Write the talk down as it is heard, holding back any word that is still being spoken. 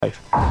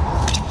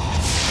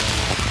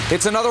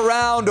It's another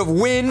round of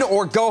win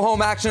or go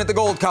home action at the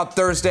Gold Cup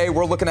Thursday.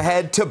 We're looking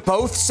ahead to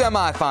both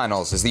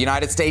semifinals as the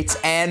United States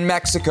and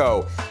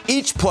Mexico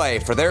each play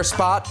for their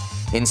spot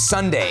in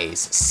Sunday's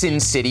Sin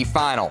City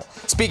final.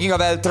 Speaking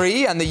of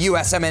El3 and the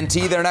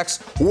USMNT, their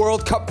next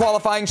World Cup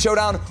qualifying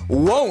showdown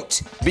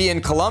won't be in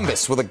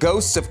Columbus. Will the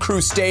ghosts of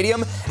Cruz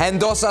Stadium and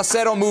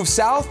 2-0 move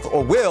south,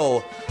 or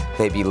will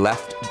they be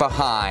left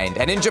behind?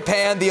 And in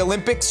Japan, the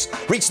Olympics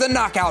reach the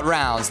knockout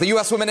rounds. The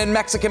U.S. women and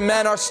Mexican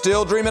men are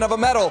still dreaming of a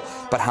medal,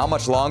 but how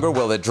much longer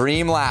will the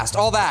dream last?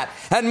 All that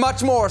and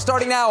much more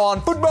starting now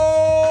on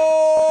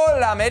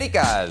Futbol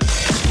Americas.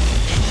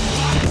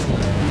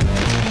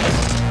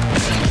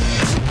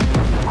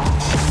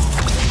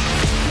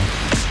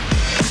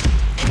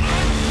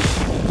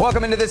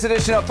 Welcome into this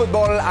edition of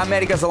Futbol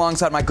Americas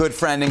alongside my good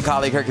friend and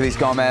colleague Hercules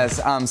Gomez.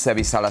 I'm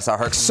Sebi Salazar.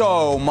 Herc,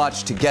 so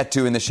much to get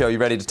to in the show. You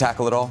ready to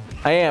tackle it all?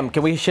 I am.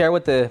 Can we share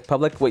with the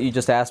public what you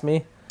just asked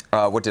me?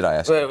 What did I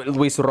ask you?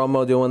 Luis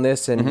Romo doing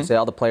this, and you say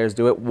all the players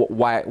do it.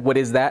 Why? What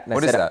is that? And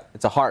what is that?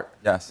 It's a heart.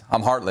 Yes,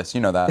 I'm heartless. You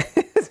know that.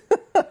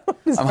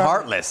 I'm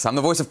heartless. I'm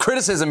the voice of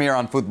criticism here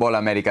on Futbol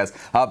Americas.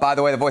 By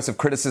the way, the voice of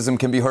criticism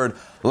can be heard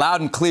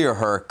loud and clear,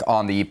 Herc,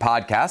 on the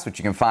podcast, which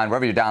you can find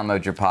wherever you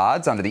download your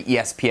pods, under the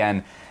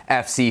ESPN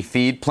FC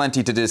feed.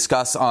 Plenty to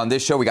discuss on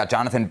this show. We got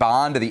Jonathan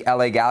Bond of the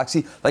LA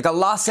Galaxy. Like a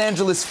Los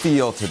Angeles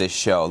feel to this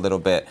show a little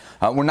bit.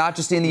 We're not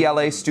just in the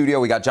LA studio.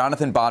 We got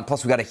Jonathan Bond.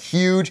 Plus, we got a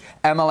huge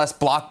MLS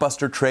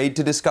blockbuster trade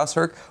to discuss,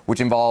 Herc,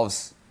 which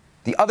involves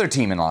the other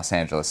team in Los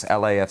Angeles,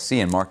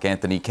 LAFC, and Mark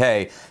Anthony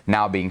Kaye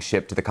now being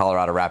shipped to the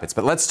Colorado Rapids.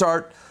 But let's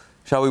start,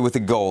 shall we, with the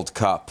Gold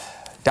Cup.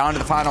 Down to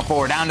the Final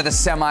Four, down to the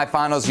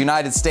semifinals,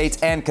 United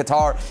States and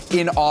Qatar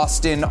in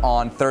Austin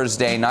on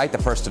Thursday night, the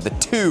first of the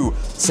two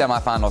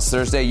semifinals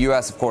Thursday.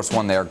 U.S., of course,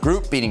 won their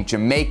group, beating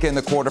Jamaica in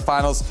the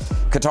quarterfinals.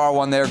 Qatar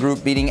won their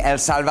group, beating El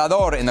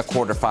Salvador in the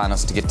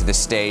quarterfinals to get to this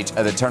stage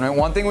of the tournament.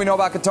 One thing we know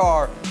about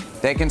Qatar,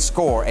 they can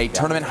score a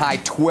tournament-high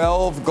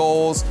 12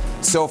 goals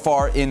so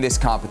far in this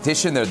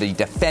competition. They're the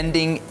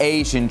defending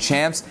Asian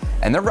champs,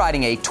 and they're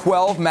riding a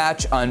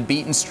 12-match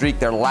unbeaten streak.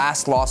 Their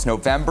last loss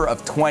November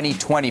of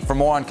 2020. For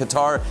more on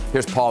Qatar,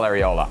 here's Paul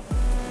Arriola.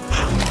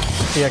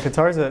 Yeah,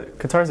 Qatar's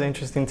an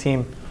interesting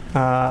team.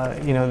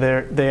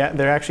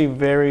 They're actually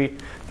very,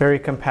 very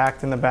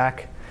compact in the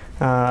back,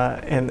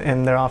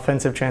 and their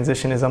offensive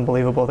transition is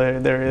unbelievable.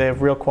 They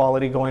have real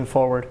quality going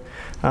forward.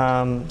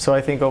 So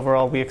I think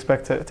overall we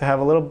expect to have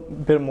a little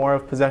bit more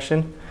of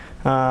possession,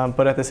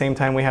 but at the same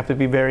time we have to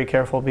be very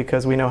careful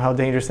because we know how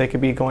dangerous they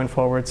could be going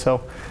forward. So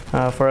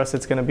for us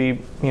it's going to be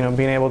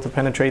being able to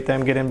penetrate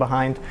them, get in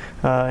behind,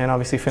 and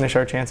obviously finish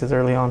our chances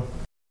early on.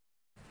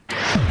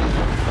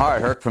 All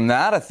right, Herc, from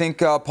that, I think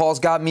Paul's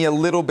got me a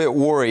little bit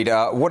worried.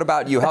 What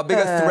about you? How big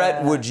a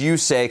threat would you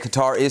say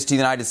Qatar is to the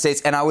United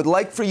States? And I would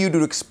like for you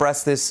to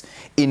express this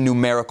in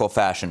numerical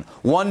fashion.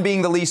 1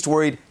 being the least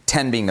worried,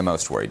 10 being the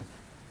most worried.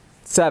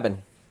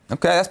 7.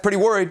 Okay, that's pretty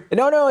worried.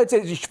 No,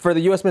 it's for the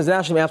U.S. men's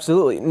national team,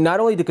 absolutely. Not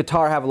only do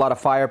Qatar have a lot of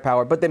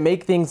firepower, but they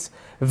make things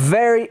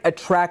very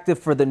attractive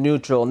for the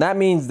neutral, and that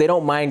means they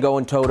don't mind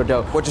going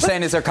toe-to-toe. What you're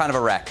saying is they're kind of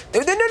a wreck.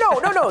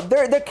 No.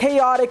 They're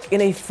chaotic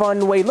in a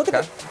fun way. Look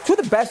at two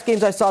of the best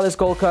games I saw this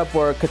Gold Cup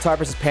were Qatar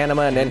versus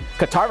Panama and then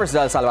Qatar versus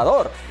El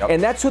Salvador. Yep.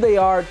 And that's who they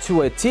are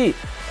to a T.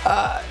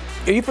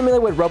 Are you familiar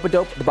with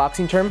rope-a-dope, the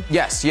boxing term?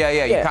 Yes, yeah.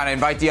 You kind of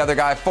invite the other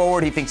guy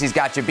forward. He thinks he's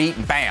got you beat,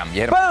 and bam,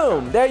 you hit him.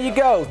 Boom! There you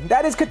go.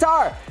 That is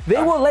Qatar.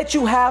 They will let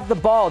you have the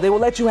ball. They will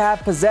let you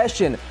have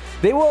possession.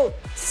 They will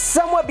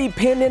somewhat be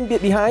pinned in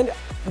behind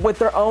with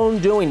their own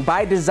doing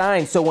by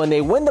design. So when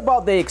they win the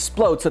ball, they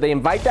explode. So they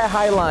invite that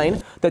high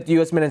line that the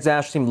U.S. men's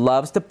national team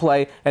loves to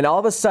play. And all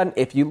of a sudden,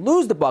 if you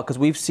lose the ball, because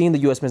we've seen the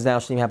U.S. men's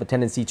national team have a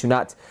tendency to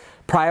not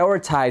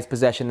prioritize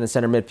possession in the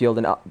center midfield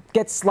and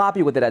get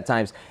sloppy with it at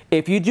times.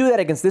 If you do that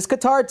against this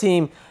Qatar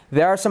team,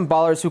 there are some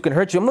ballers who can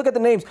hurt you. Look at the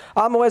names.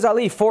 Almoez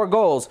Ali, 4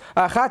 goals.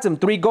 Khatem,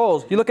 3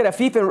 goals. You look at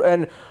Afif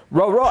and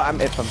Roro,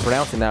 if I'm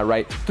pronouncing that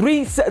right,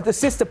 3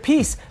 assists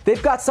apiece.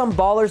 They've got some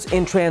ballers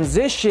in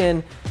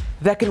transition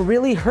that can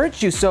really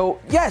hurt you.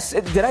 So, yes,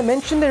 did I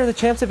mention they're the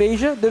champs of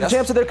Asia? They're the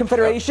champs of their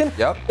confederation?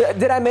 Yep.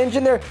 Did I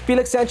mention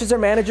Felix Sanchez, their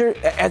manager,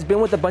 has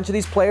been with a bunch of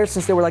these players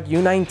since they were like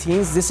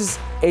U19s? This is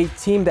a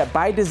team that,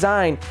 by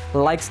design,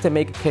 likes to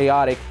make it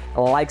chaotic,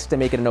 likes to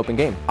make it an open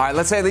game. All right,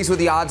 let's say at least what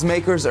the odds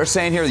makers are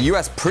saying here. The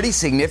U.S. pretty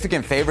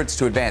significant favorites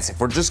to advance.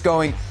 If we're just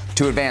going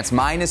to advance,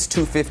 minus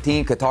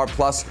 215, Qatar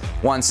plus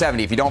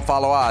 170. If you don't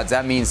follow odds,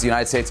 that means the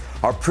United States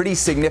are pretty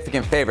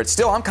significant favorites.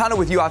 Still, I'm kind of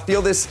with you. I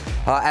feel this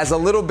as a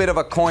little bit of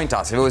a coin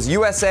toss. If it was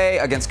USA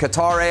against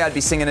Qatar A, I'd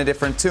be singing a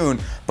different tune,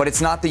 but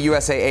it's not the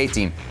USA A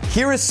team.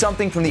 Here is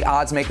something from the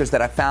odds makers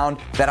that I found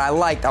that I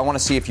liked. I want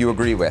to see if you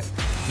agree with.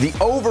 The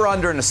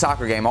over-under in a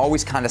soccer game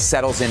always kind of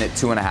settles in at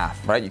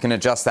 2.5, right? You can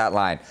adjust that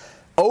line.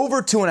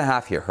 Over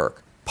 2.5 here,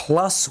 Herc.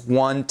 Plus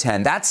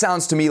 110. That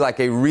sounds to me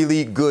like a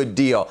really good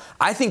deal.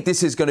 I think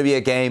this is going to be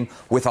a game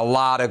with a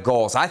lot of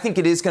goals. I think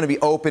it is going to be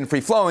open,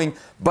 free-flowing,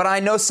 but I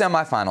know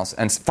semifinals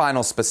and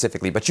finals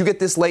specifically. But you get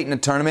this late in the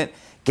tournament,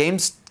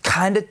 games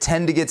kind of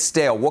tend to get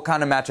stale. What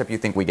kind of matchup do you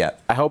think we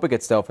get? I hope it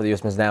gets stale for the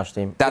U.S. men's national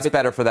team. That's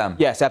better for them.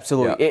 Yes,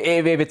 absolutely. Yeah.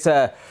 If it's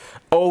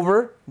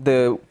over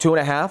the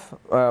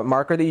 2.5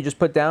 marker that you just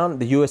put down,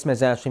 the U.S.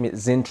 men's national team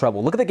is in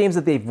trouble. Look at the games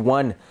that they've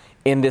won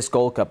in this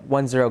Gold Cup,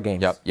 1-0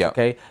 games. Yep.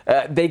 Okay,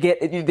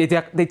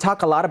 they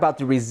talk a lot about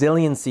the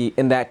resiliency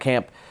in that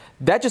camp.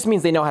 That just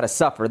means they know how to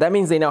suffer. That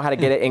means they know how to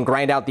get it and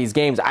grind out these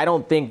games. I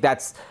don't think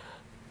that's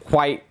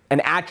quite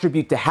an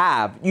attribute to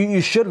have.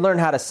 You should learn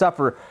how to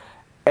suffer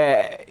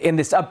in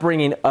this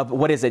upbringing of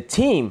what is a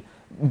team.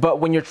 But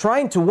when you're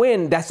trying to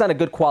win, that's not a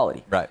good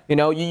quality. Right.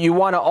 You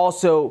want to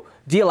also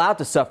deal out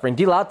the suffering,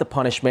 deal out the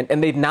punishment,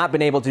 and they've not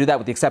been able to do that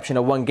with the exception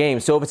of one game.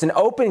 So if it's an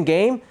open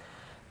game,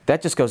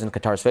 that just goes in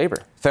Qatar's favor.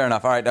 Fair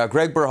enough. All right,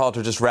 Greg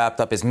Berhalter just wrapped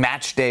up his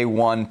match day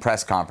 1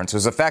 press conference. It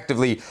was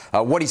effectively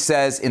what he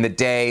says in the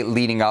day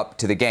leading up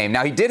to the game.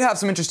 Now, he did have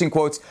some interesting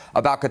quotes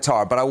about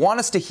Qatar, but I want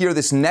us to hear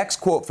this next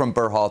quote from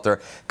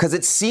Berhalter because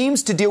it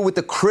seems to deal with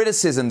the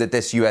criticism that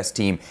this U.S.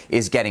 team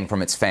is getting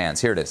from its fans.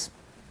 Here it is.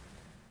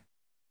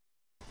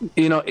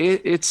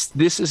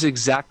 This is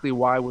exactly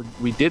why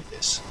we did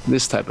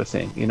this type of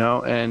thing,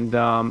 and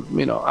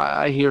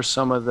I hear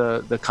some of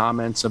the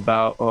comments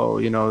about,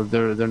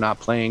 they're not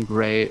playing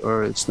great,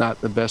 or it's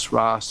not the best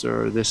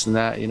roster, or this and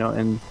that,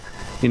 and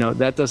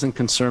that doesn't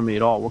concern me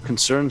at all. What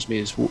concerns me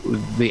is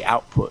the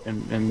output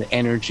and the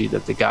energy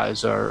that the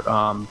guys are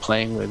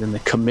playing with, and the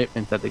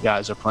commitment that the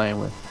guys are playing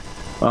with.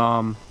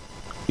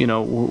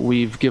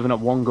 We've given up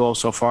 1 goal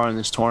so far in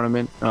this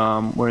tournament.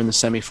 We're in the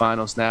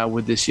semifinals now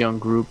with this young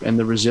group, and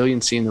the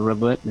resiliency and the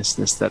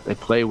relentlessness that they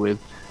play with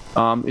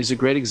is a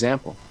great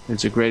example.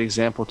 It's a great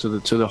example to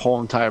the whole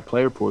entire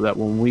player pool that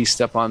when we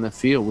step on the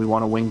field, we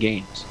want to win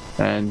games,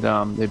 and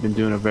they've been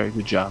doing a very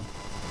good job.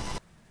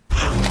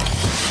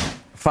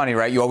 Funny,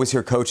 right? You always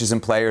hear coaches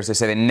and players, they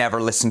say they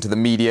never listen to the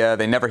media,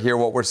 they never hear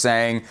what we're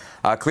saying.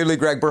 Clearly,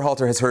 Greg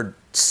Berhalter has heard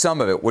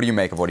some of it. What do you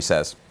make of what he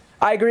says?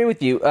 I agree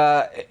with you.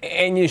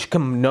 And you should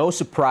come no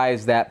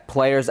surprise that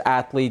players,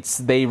 athletes,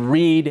 they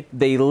read,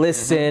 they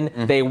listen,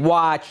 they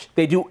watch,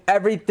 they do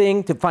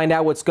everything to find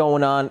out what's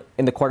going on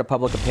in the court of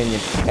public opinion.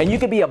 And you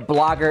could be a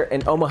blogger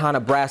in Omaha,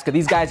 Nebraska.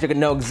 These guys are going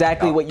to know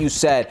exactly what you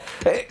said.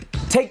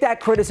 Take that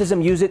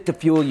criticism, use it to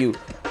fuel you.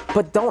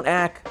 But don't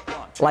act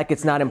like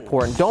it's not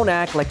important. Don't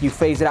act like you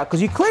phase it out,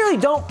 because you clearly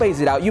don't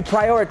phase it out. You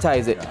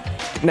prioritize it.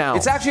 Now,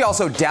 it's actually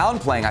also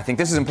downplaying. I think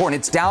this is important.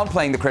 It's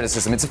downplaying the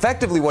criticism. It's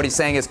effectively what he's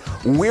saying is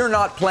we're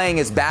not playing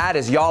as bad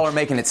as y'all are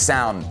making it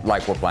sound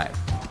like we're playing.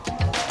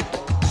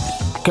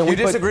 Do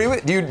you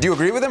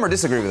agree with him or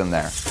disagree with him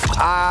there?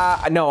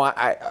 No,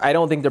 I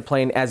don't think they're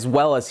playing as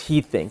well as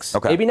he thinks.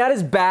 Okay. Maybe not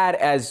as bad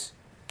as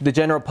the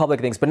general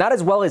public thinks, but not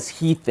as well as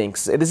he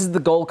thinks. This is the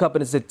Gold Cup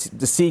and it's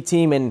the C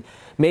team, and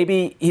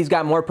maybe he's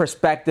got more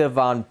perspective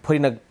on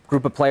putting a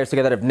group of players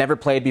together that have never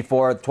played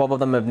before. 12 of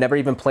them have never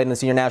even played in the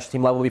senior national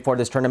team level before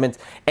this tournament,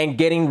 and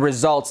getting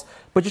results.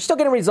 But you're still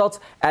getting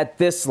results at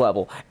this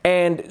level.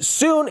 And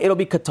soon it'll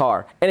be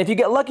Qatar. And if you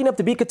get lucky enough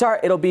to beat Qatar,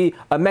 it'll be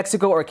a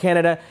Mexico or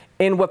Canada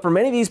in what for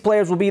many of these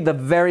players will be the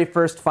very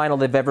first final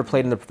they've ever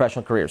played in their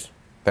professional careers.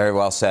 Very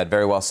well said.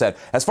 Very well said.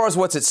 As far as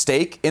what's at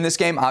stake in this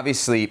game,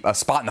 obviously a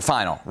spot in the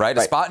final, right?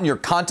 A spot in your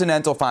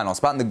continental final, a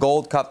spot in the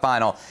Gold Cup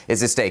final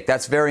is at stake.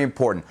 That's very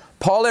important.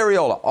 Paul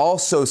Arriola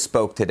also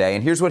spoke today,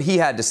 and here's what he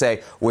had to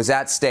say was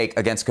at stake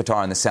against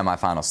Qatar in the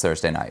semifinals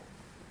Thursday night.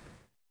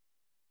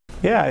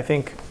 Yeah, I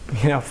think,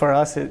 for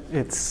us,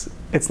 it's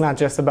not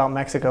just about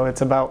Mexico.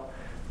 It's about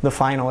the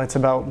final. It's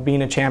about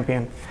being a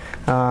champion.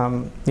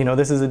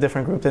 This is a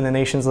different group than the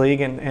Nations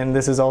League, and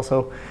this is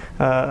also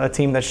a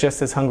team that's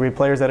just as hungry,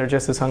 players that are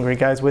just as hungry,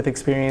 guys with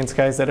experience,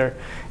 guys that are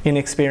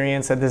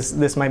inexperienced, that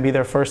this might be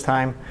their first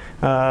time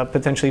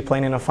potentially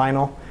playing in a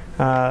final.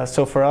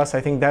 So for us,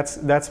 I think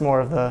that's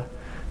more of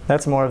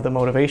the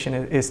motivation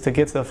is to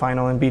get to the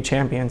final and be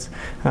champions.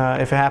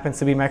 If it happens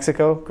to be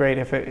Mexico, great.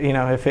 If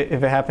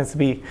it happens to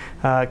be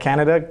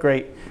Canada,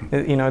 great.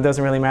 It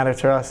doesn't really matter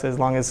to us as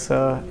long as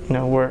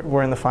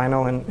we're in the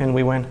final and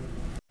we win.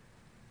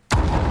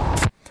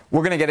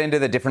 We're going to get into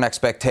the different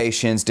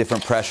expectations,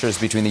 different pressures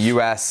between the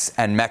U.S.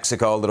 and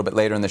Mexico a little bit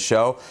later in the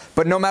show.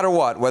 But no matter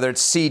what, whether it's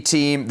C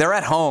team, they're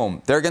at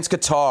home, they're against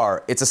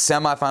Qatar, it's a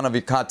semifinal of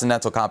your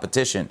continental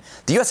competition.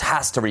 The U.S.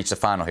 has to reach the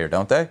final here,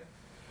 don't they?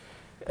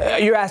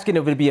 You're asking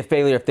if it would be a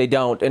failure if they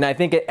don't. And I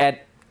think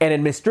at an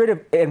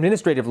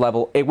administrative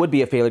level, it would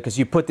be a failure because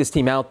you put this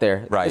team out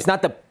there. Right. It's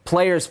not the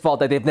players' fault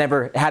that they've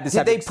never had this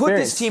type of experience. They put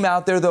this team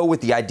out there, though, with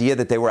the idea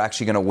that they were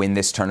actually going to win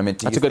this tournament.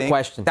 That's a good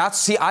question.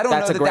 I don't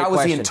know that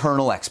was the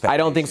internal expectation. I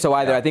don't think so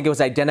either. Yeah. I think it was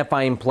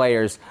identifying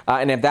players.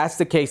 And if that's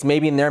the case,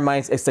 maybe in their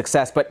minds it's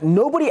success. But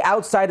nobody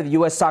outside of the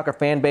U.S. soccer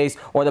fan base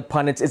or the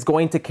pundits is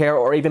going to care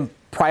or even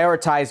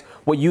prioritize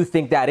what you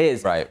think that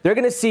is. Right. They're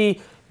going to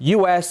see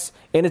U.S.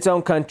 in its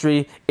own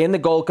country, in the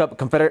Gold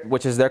Cup,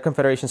 which is their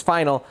Confederations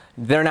final.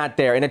 They're not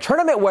there. In a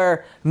tournament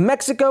where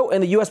Mexico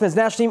and the U.S. men's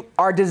national team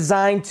are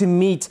designed to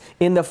meet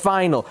in the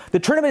final. The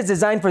tournament is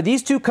designed for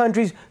these two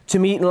countries to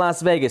meet in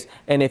Las Vegas.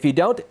 And if you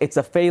don't, it's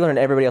a failure in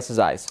everybody else's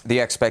eyes. The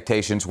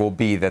expectations will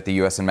be that the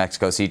U.S. and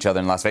Mexico see each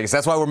other in Las Vegas.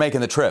 That's why we're making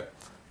the trip.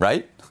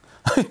 right?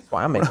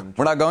 Well, I'm making.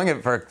 We're not going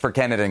in for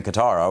Canada and Qatar,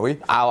 are we?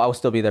 I will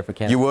still be there for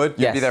Canada. You would? You'd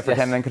yes, be there for yes.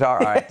 Canada and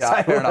Qatar? All right. Yes,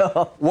 I fair enough.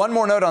 will. One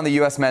more note on the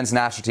U.S. men's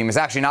national team. He's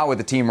actually not with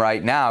the team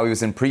right now. He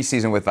was in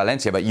preseason with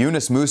Valencia. But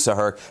Yunus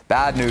Musa,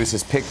 bad news,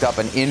 has picked up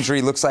an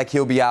injury. Looks like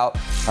he'll be out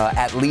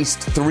at least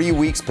 3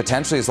 weeks,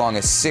 potentially as long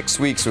as 6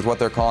 weeks with what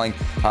they're calling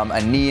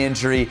a knee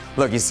injury.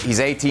 Look, he's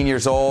 18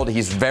 years old.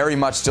 He's very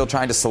much still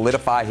trying to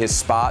solidify his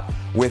spot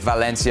with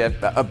Valencia.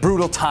 A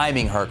brutal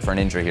timing, Herc, for an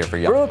injury here for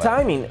young Brutal player.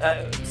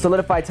 timing.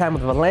 Solidified time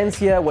with Valencia.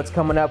 What's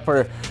coming up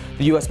for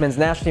the U.S. men's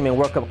national team in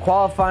World Cup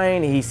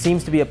qualifying. He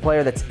seems to be a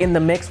player that's in the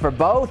mix for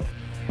both.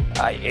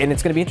 And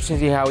it's going to be interesting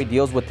to see how he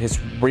deals with his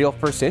real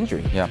first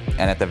injury. Yeah,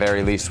 and at the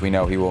very least, we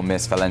know he will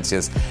miss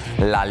Valencia's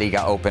La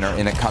Liga opener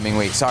in the coming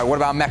weeks. All right, what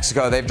about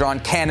Mexico? They've drawn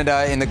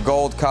Canada in the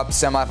Gold Cup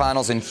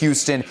semifinals in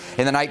Houston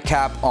in the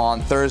nightcap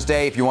on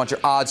Thursday. If you want your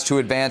odds to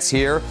advance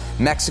here,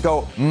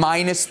 Mexico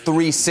minus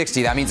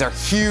 360. That means they're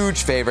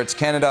huge favorites.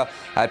 Canada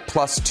at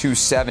plus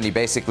 270,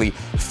 basically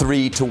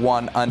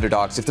 3-1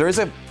 underdogs. If there is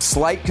a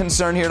slight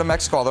concern here to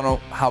Mexico, I don't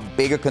know how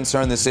big a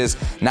concern this is.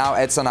 Now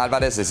Edson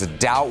Alvarez is a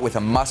doubt with a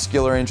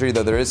muscular injury,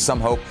 though there is some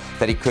hope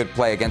that he could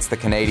play against the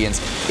Canadians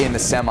in the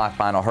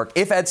semifinal. Herc,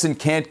 if Edson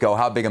can't go,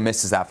 how big a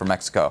miss is that for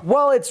Mexico?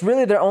 Well, it's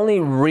really their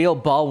only real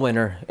ball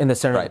winner in the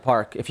center of the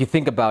park, if you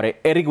think about it.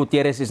 Eric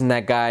Gutierrez isn't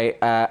that guy.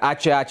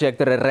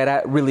 Hector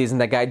Herrera really isn't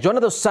that guy. Jonah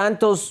Dos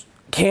Santos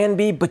can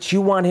be, but you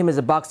want him as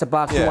a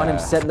box-to-box. You want him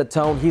setting the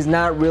tone. He's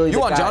not really You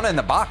want Jonah in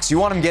the box. You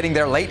want him getting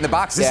there late in the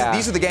box.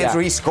 These are the games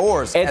where he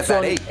scores at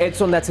that age.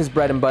 Edson, that's his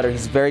bread and butter.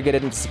 He's very good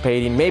at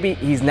anticipating. Maybe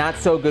he's not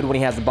so good when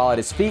he has the ball at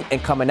his feet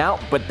and coming out,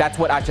 but that's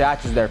what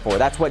HH is there for.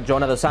 That's what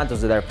Jonah Dos Santos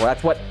is there for.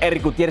 That's what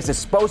Eric Gutierrez is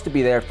supposed to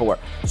be there for.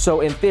 So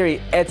in theory,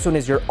 Edson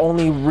is your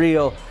only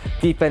real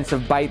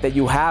defensive bite that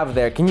you have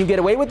there. Can you get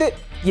away with it?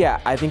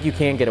 Yeah, I think you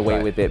can get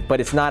away with it, but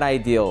it's not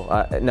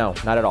ideal. No,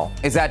 not at all.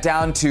 Is that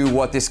down to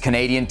what this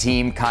Canadian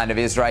team kind of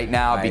is right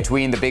now?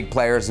 Between the big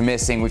players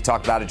missing, we've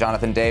talked about it,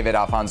 Jonathan David,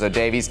 Alphonso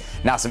Davies,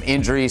 now some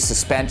injuries,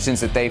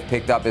 suspensions that they've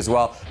picked up as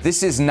well.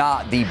 This is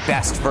not the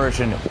best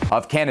version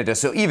of Canada.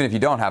 So even if you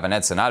don't have an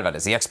Edson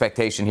Alvarez, the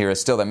expectation here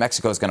is still that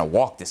Mexico is going to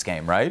walk this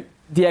game, right?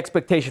 The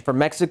expectation for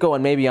Mexico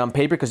and maybe on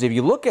paper, because if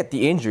you look at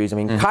the injuries, I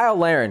mean, Kyle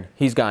Larin,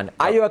 he's gone.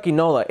 Ayo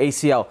Aquinola,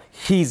 ACL,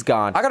 he's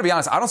gone. I got to be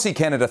honest, I don't see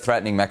Canada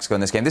threatening Mexico in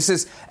this game.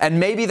 And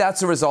maybe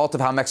that's a result of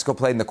how Mexico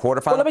played in the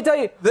quarterfinal. Well, let me tell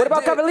you, what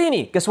about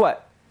Cavallini? Guess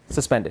what?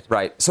 Suspended.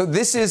 Right. So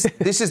this is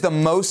the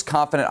most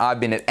confident I've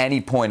been at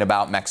any point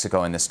about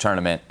Mexico in this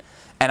tournament.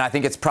 And I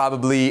think it's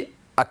probably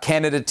a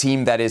Canada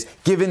team that is,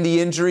 given the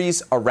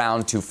injuries, a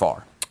round too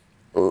far.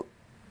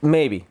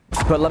 Maybe.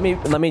 But let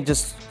me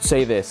just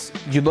say this.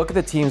 You look at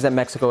the teams that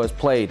Mexico has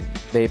played.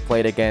 They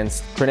played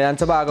against Trinidad and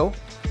Tobago,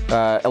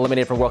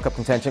 eliminated from World Cup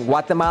contention.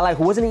 Guatemala,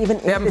 who wasn't even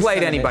in They haven't this played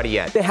tournament. anybody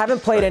yet. They haven't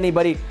played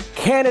anybody.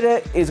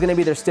 Canada is going to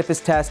be their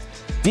stiffest test.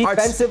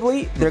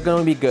 Defensively, they're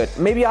going to be good.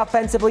 Maybe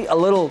offensively, a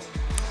little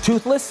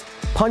toothless,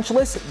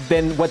 punchless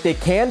than what they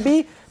can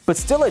be, but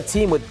still a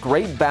team with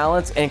great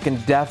balance and can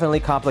definitely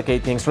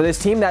complicate things. For this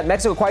team that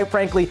Mexico, quite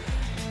frankly,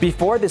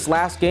 before this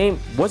last game,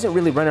 wasn't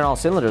really running all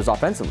cylinders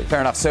offensively.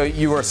 Fair enough. So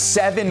you were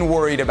 7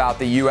 worried about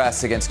the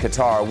U.S. against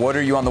Qatar. What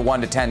are you on the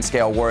 1 to 10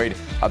 scale worried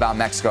about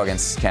Mexico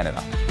against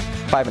Canada?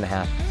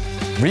 5.5.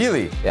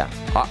 Really? Yeah.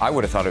 I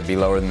would have thought it would be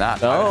lower than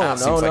that. No, 5.5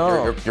 seems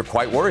like you're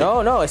quite worried.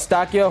 No,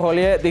 Estacio,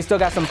 Joliet, they still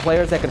got some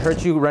players that can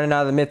hurt you running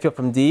out of the midfield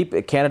from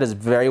deep. Canada's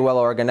very well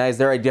organized.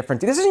 They're a different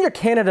team. This isn't your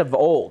Canada of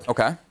old.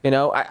 Okay. You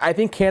know, I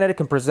think Canada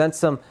can present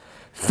some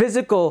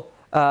physical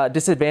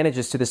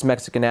disadvantages to this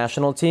Mexican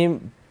national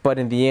team. But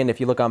in the end,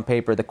 if you look on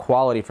paper, the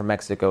quality for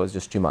Mexico is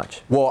just too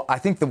much. Well, I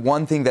think the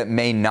one thing that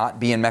may not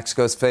be in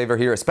Mexico's favor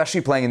here,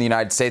 especially playing in the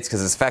United States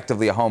because it's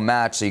effectively a home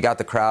match, so you got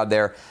the crowd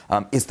there,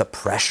 is the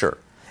pressure.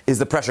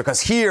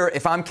 Because here,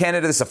 if I'm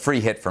Canada, this is a free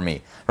hit for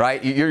me,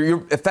 right?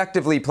 You're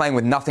effectively playing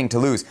with nothing to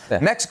lose. Yeah.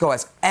 Mexico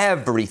has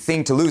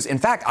everything to lose. In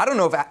fact, I don't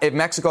know if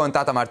Mexico and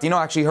Tata Martino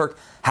actually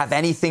have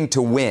anything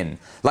to win.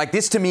 Like,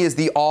 this to me is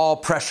the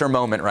all-pressure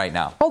moment right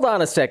now. Hold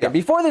on a second. Yeah.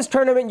 Before this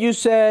tournament, you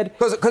said...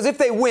 Because if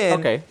they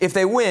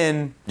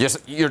win,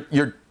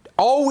 you're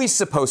always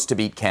supposed to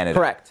beat Canada.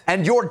 Correct.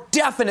 And you're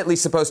definitely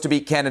supposed to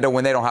beat Canada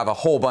when they don't have a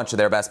whole bunch of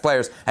their best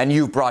players, and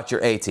you've brought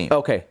your A team.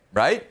 Okay.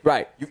 Right?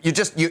 Right.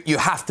 You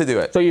have to do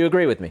it. So you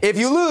agree with me? If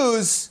you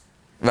lose,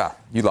 well,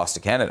 you lost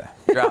to Canada.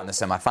 You're out in the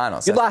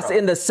semifinals. You lost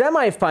in the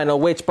semifinal,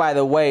 which, by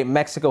the way,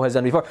 Mexico has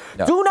done before.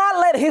 No. Do not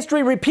let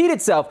history repeat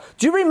itself.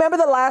 Do you remember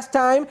the last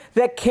time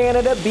that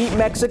Canada beat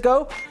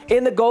Mexico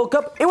in the Gold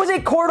Cup? It was a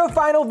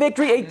quarterfinal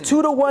victory, a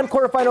 2-1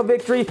 quarterfinal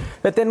victory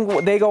that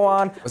then they go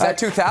on. Was that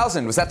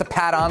 2000? Was that the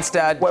Pat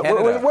Onstad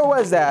Canada? Where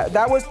was that?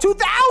 That was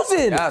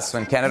 2000! Yes,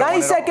 when Canada won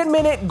it all. 92nd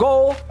minute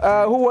goal.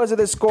 Who was it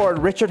that scored?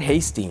 Richard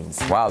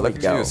Hastings. Wow,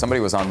 look at you. Somebody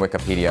was on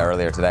Wikipedia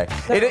earlier today.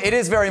 It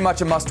is very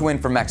much a must-win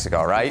for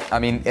Mexico, right? I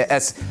mean,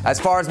 as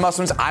far as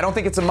must-wins, I don't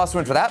think it's a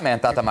must-win for that man,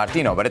 Tata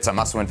Martino, but it's a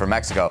must-win for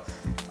Mexico.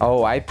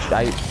 Oh, I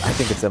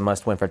think it's a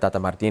must-win for Tata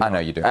Martino. I know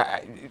you do.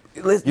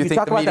 You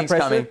think the meeting's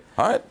coming?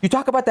 All right. You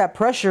talk about that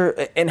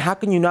pressure, and how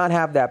can you not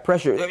have that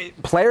pressure? I mean,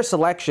 player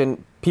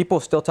selection, people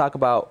still talk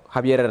about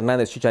Javier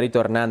Hernandez,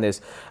 Chicharito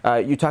Hernandez.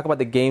 You talk about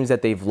the games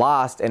that they've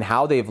lost and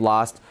how they've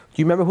lost.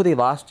 Do you remember who they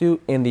lost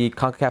to in the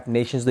CONCACAF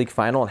Nations League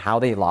final and how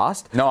they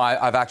lost? No,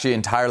 I've actually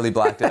entirely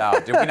blacked it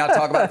out. Did we not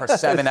talk about it for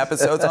 7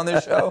 episodes on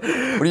this show? What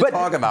are you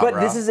talking about, But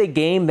bro? this is a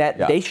game that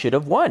they should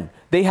have won.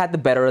 They had the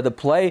better of the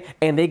play,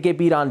 and they get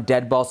beat on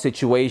dead ball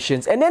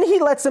situations. And then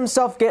he lets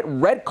himself get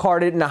red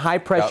carded in a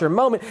high-pressure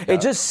moment. It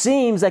just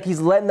seems like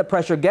he's letting the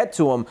pressure get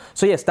to him.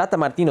 So, yes, Tata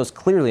Martino's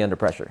clearly under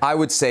pressure. I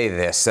would say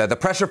this. The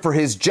pressure for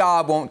his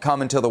job won't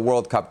come until the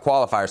World Cup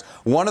qualifiers.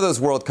 One of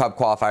those World Cup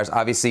qualifiers,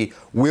 obviously,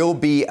 will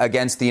be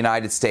against the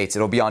United States.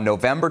 It'll be on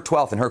November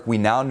 12th. And, Herc, we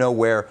now know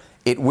where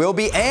it will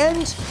be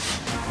and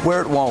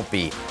where it won't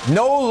be.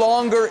 No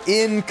longer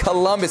in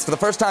Columbus. For the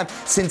first time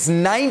since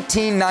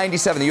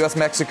 1997, the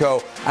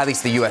U.S.-Mexico, at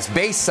least the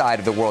U.S.-based side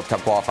of the World Cup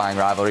qualifying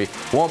rivalry,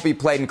 won't be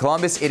played in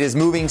Columbus. It is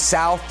moving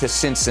south to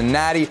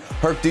Cincinnati.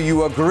 Herc, do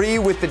you agree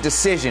with the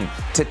decision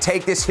to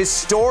take this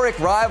historic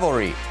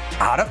rivalry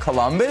out of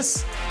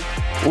Columbus?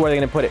 Where are they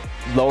going to put it?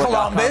 Lower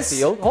Columbus.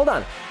 field? Hold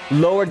on.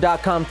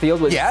 Lower.com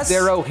field with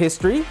zero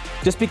history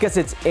just because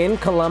it's in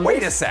Columbus.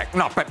 Wait a sec.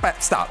 No,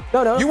 but stop.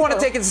 No. You want to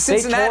take it to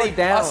Cincinnati,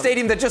 a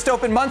stadium that just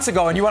opened months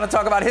ago, and you want to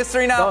talk about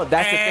history now? No,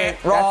 that's the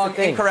thing. Wrong, That's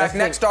the thing. incorrect.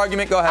 Next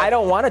argument, go ahead. I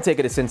don't want to take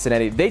it to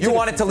Cincinnati. You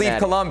want it to leave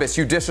Columbus.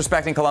 You're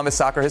disrespecting Columbus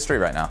soccer history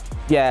right now.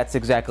 Yeah, that's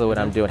exactly what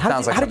I'm doing. How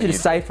did you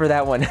decipher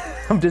that one?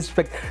 I'm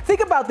disrespecting.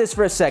 Think about this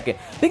for a second.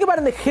 Think about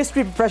in the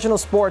history of professional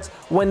sports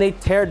when they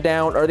tear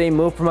down or they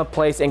move from a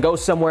place and go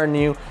somewhere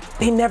new.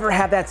 They never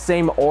have that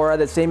same aura,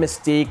 that same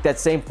mystique, that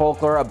same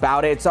folklore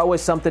about it. It's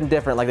always something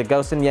different, like the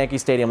Ghost in Yankee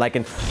Stadium, like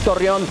in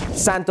Torreon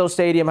Santos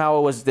Stadium, how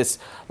it was this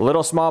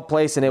little small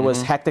place and it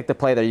was hectic to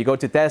play there. You go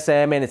to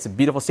TSM and it's a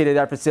beautiful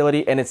state-of-the-art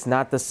facility and it's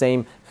not the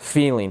same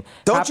feeling.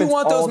 Don't you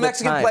want those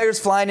Mexican players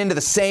flying into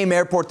the same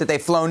airport that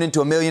they've flown into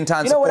a million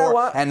times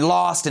before and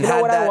lost and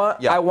had that? I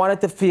want? I want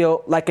it to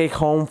feel like a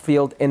home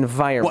field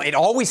environment. Well, it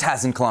always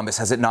has in Columbus,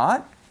 has it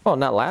not? Well,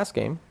 not last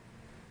game.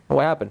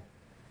 What happened?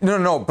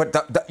 No,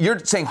 but you're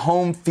saying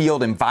home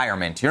field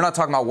environment. You're not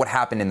talking about what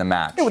happened in the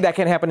match. Yeah, that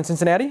can't happen in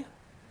Cincinnati.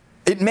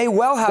 It may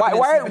well happen.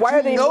 Why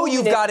are they moving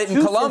you've got it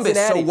in Columbus,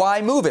 Cincinnati? so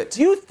why move it?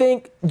 Do you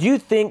think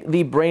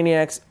the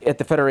brainiacs at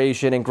the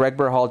Federation and Greg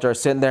Berhalter are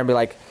sitting there and be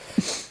like,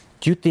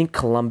 do you think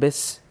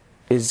Columbus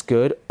is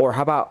good? Or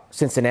how about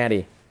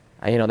Cincinnati?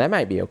 That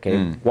might be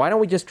okay. Why don't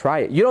we just try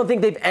it? You don't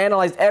think they've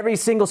analyzed every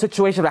single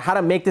situation about how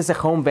to make this a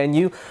home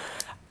venue?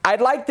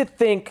 I'd like to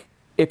think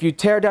if you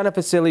tear down a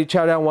facility,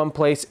 tear down one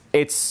place,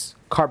 it's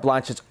carte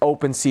blanche, it's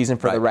open season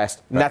for the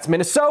rest. And that's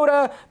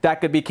Minnesota,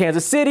 that could be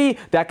Kansas City,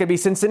 that could be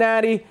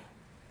Cincinnati,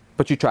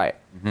 but you try it.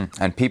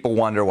 And people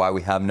wonder why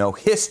we have no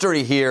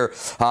history here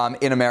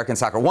in American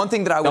soccer. One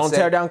thing that I would say... Don't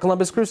tear down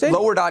Columbus Crew Stadium?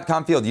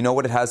 Lower.com field, you know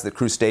what it has that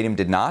Crew Stadium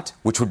did not?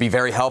 Which would be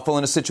very helpful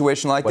in a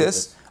situation like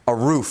this? A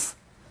roof.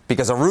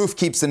 Because a roof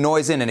keeps the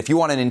noise in, and if you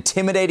want an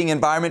intimidating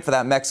environment for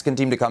that Mexican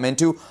team to come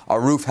into, a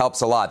roof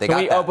helps a lot. Can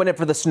we open it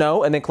for the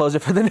snow and then close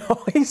it for the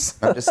noise?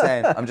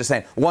 I'm just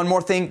saying. One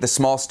more thing, the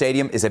small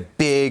stadium is a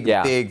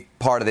big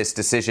part of this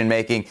decision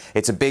making.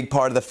 It's a big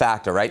part of the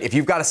factor, right? If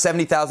you've got a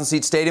 70,000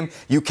 seat stadium,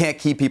 you can't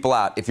keep people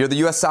out. If you're the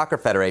U.S. Soccer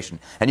Federation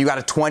and you got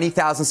a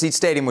 20,000 seat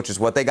stadium, which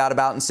is what they got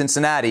about in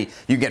Cincinnati,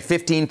 you get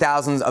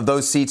 15,000 of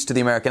those seats to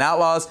the American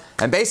Outlaws,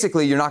 and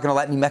basically you're not going to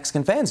let any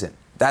Mexican fans in.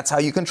 That's how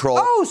you control.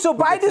 Oh, so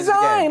by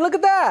design, look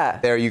at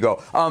that. There you go.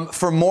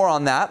 For more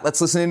on that,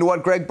 let's listen into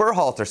what Greg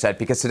Berhalter said,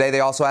 because today they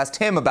also asked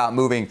him about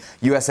moving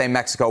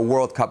USA-Mexico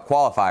World Cup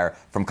qualifier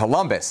from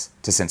Columbus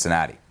to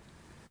Cincinnati.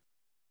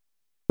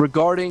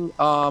 Regarding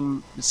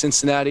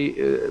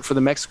Cincinnati for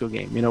the Mexico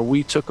game,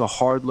 we took a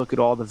hard look at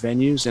all the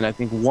venues, and I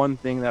think one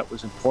thing that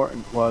was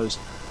important was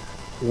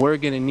we're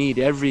going to need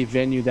every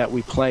venue that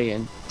we play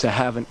in to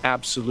have an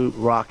absolute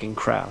rocking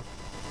crowd.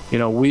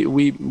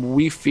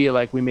 We feel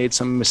like we made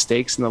some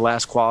mistakes in the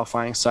last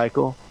qualifying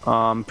cycle,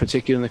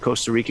 particularly in the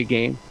Costa Rica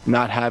game,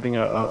 not having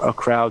a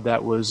crowd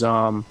that was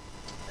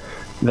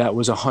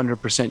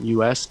 100%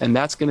 U.S., and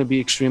that's going to be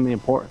extremely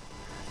important.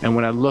 And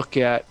when I look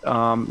at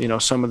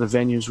some of the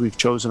venues we've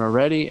chosen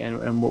already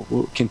and what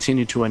we'll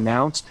continue to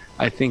announce,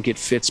 I think it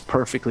fits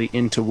perfectly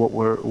into what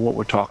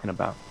we're talking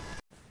about.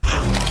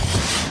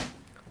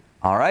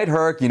 All right,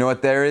 Herc, you know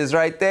what there is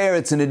right there?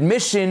 It's an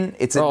admission.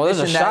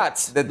 Those are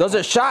shots. Those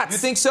are shots. You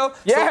think so?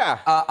 Yeah.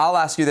 So, I'll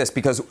ask you this,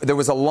 because there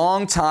was a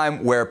long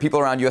time where people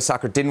around U.S.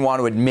 Soccer didn't want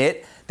to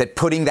admit that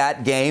putting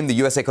that game, the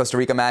USA-Costa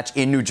Rica match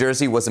in New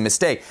Jersey, was a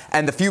mistake.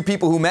 And the few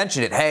people who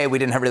mentioned it, hey, we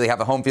didn't really have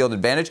a home field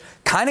advantage,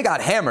 kind of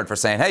got hammered for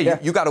saying, hey,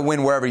 you got to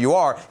win wherever you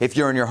are if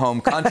you're in your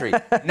home country.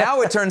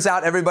 Now it turns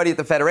out everybody at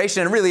the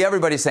Federation, and really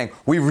everybody's saying,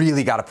 we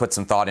really got to put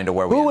some thought into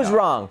where we Who was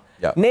wrong?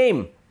 Yep.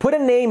 Name. Put a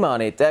name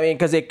on it.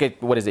 Because it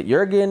could, what is it,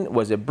 Jurgen?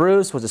 Was it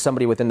Bruce? Was it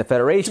somebody within the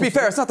Federation? To be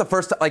fair, it's not the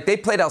first time. Like, they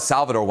played El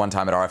Salvador one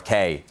time at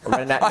RFK.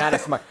 Not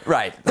as smart.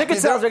 Right. Ticket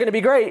sales are going to be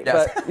great,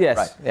 but yes.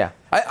 Right. Yeah.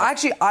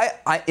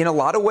 I in a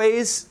lot of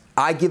ways,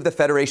 I give the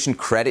Federation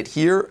credit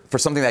here for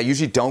something that I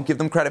usually don't give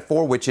them credit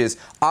for, which is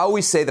I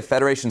always say the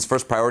Federation's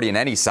first priority in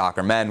any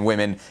soccer, men,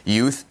 women,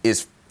 youth,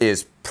 is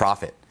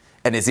profit.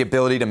 and is the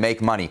ability to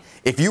make money.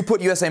 If you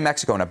put USA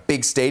Mexico in a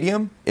big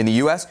stadium in the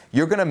U.S.,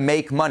 you're going to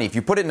make money. If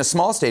you put it in a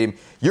small stadium,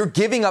 you're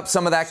giving up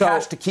some of that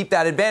cash to keep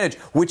that advantage,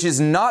 which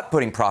is not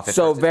putting profit.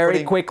 So first.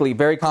 very quickly,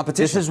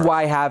 competition. This is first.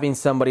 why having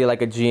somebody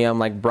like a GM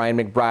like Brian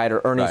McBride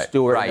or Ernie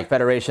Stewart at the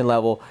federation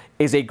level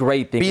is a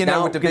great thing. Being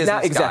there with the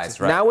business guys,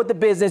 right? Now with the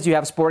business, you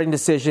have sporting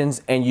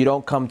decisions, and you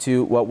don't come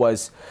to what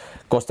was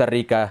Costa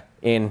Rica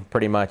in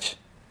pretty much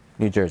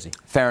New Jersey.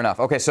 Fair enough.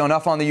 Okay, so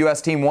enough on the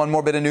U.S. team. One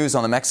more bit of news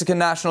on the Mexican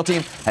national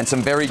team and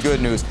some very good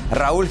news.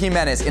 Raul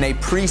Jimenez in a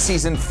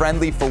preseason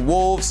friendly for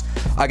Wolves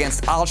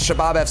against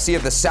Al-Shabaab FC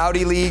of the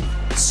Saudi League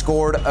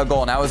scored a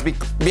goal. Now, it was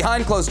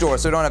behind closed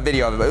doors, so we don't have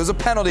video of it, but it was a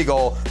penalty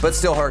goal, but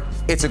still hurt.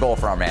 It's a goal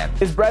for our man.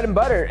 It's bread and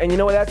butter, and you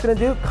know what that's going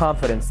to do?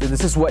 Confidence.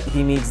 This is what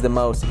he needs the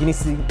most. He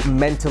needs to be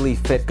mentally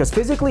fit, because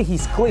physically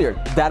he's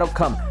cleared. That'll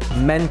come.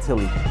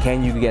 Mentally,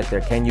 can you get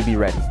there? Can you be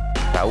ready?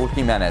 Raul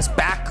Jimenez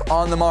back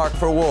on the mark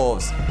for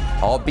Wolves,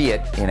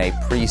 albeit in a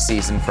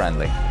preseason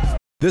friendly.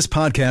 This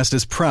podcast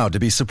is proud to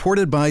be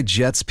supported by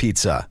Jets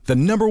Pizza, the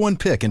 #1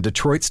 pick in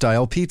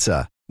Detroit-style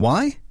pizza.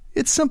 Why?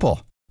 It's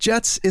simple.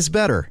 Jets is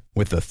better.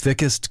 With the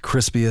thickest,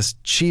 crispiest,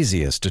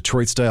 cheesiest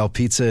Detroit-style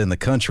pizza in the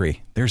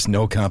country, there's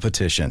no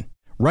competition.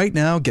 Right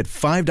now, get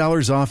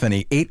 $5 off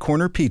any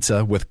 8-corner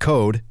pizza with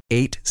code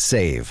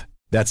 8SAVE.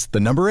 That's the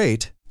number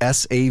 8,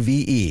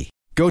 S-A-V-E.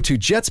 Go to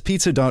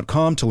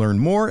jetspizza.com to learn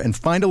more and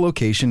find a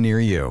location near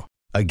you.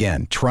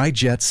 Again, try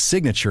Jet's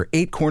signature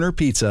 8-corner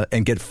pizza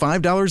and get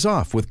 $5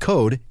 off with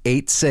code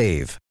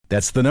 8SAVE.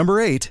 That's the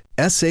number 8,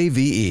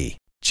 S-A-V-E.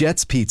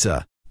 Jet's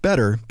Pizza.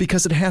 Better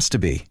because it has to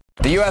be.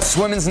 The U.S.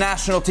 women's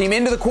national team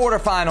into the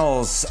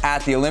quarterfinals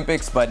at the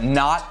Olympics, but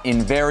not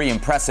in very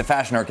impressive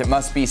fashion. It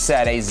must be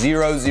said, a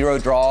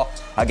 0-0 draw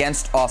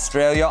against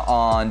Australia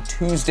on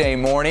Tuesday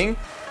morning.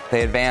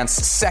 They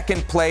advanced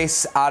second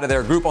place out of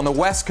their group. On the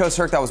West Coast,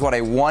 Herc, that was,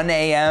 a 1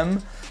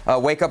 a.m.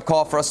 Wake-up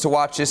call for us to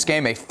watch this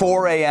game, a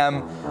 4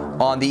 a.m.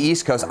 on the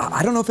East Coast.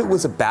 I don't know if it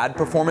was a bad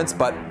performance,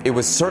 but it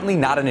was certainly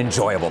not an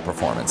enjoyable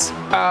performance.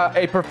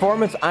 A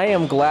performance I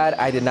am glad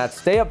I did not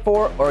stay up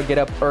for or get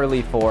up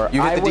early for.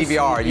 You hit the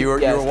DVR. You were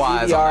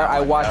wise. DVR, on that one.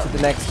 I watched it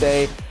the next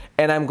day,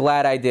 and I'm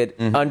glad I did.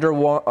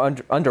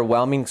 Underwhelming,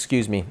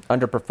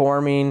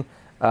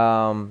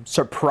 underperforming,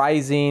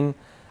 surprising,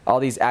 all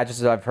these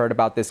adjectives I've heard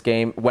about this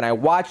game. When I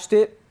watched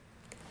it,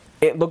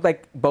 it looked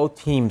like both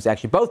teams.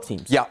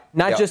 Yeah.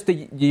 Not just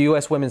the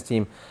U.S. women's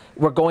team.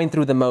 We're going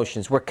through the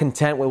motions. We're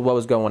content with what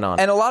was going on.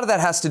 And a lot of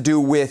that has to do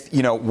with,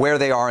 where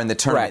they are in the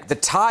tournament. Correct. The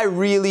tie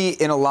really,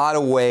 in a lot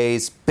of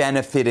ways,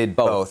 benefited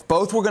both.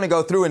 Both were going to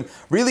go through, and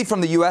really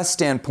from the U.S.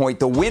 standpoint,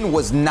 the win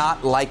was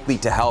not likely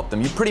to help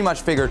them. You pretty much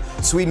figured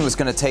Sweden was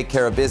going to take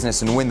care of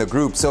business and win the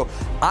group. So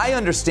I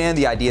understand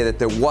the idea that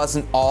there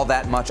wasn't all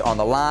that much on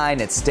the line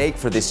at stake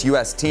for this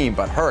U.S. team,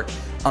 but Herc,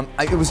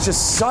 it was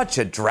just such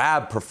a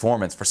drab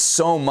performance for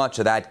so much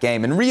of that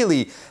game. And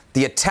really,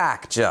 the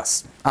attack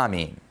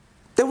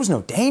there was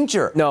no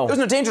danger. No. There was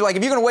no danger. Like,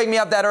 if you're going to wake me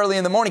up that early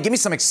in the morning, give me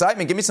some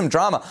excitement, give me some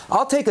drama.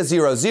 I'll take a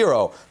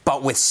 0-0,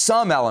 but with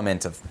some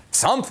element of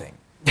something.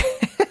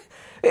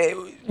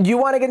 You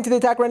want to get into the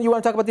attack, Ren? You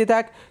want to talk about the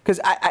attack?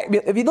 Because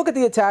if you look at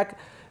the attack,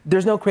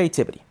 there's no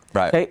creativity.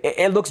 Right. Okay?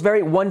 It looks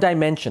very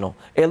one-dimensional.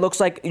 It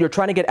looks like you're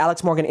trying to get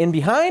Alex Morgan in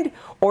behind,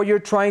 or you're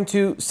trying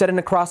to set an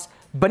across,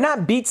 but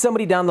not beat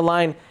somebody down the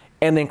line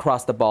and then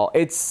cross the ball.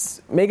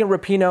 It's Megan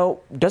Rapinoe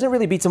doesn't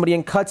really beat somebody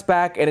in, cuts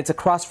back, and it's a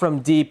cross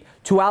from deep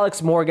to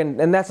Alex Morgan,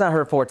 and that's not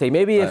her forte.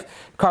 Maybe if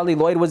Carly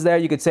Lloyd was there,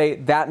 you could say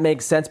that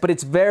makes sense, but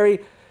it's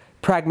very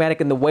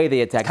pragmatic in the way they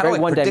attack. Kind of very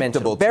like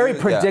one-dimensional. Very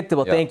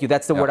predictable. Yeah. Thank you.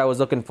 That's the word I was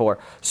looking for.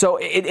 So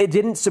it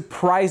didn't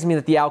surprise me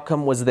that the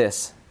outcome was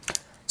this.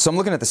 So I'm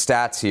looking at the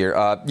stats here.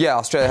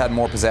 Australia had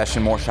more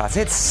possession, more shots.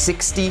 It's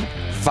 65%.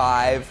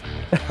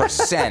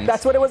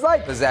 That's what it was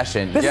like.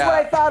 Possession. This is what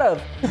I thought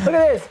of. Look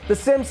at this. The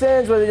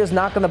Simpsons, where they're just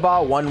knocking the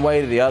ball one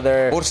way to the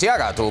other.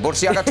 Borsiaga too.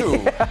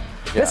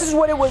 This is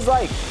what it was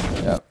like.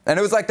 Yeah. And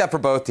it was like that for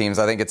both teams.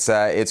 I think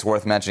it's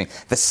worth mentioning.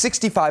 The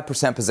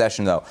 65%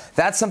 possession, though,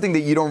 that's something that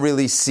you don't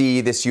really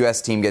see this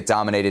U.S. team get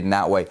dominated in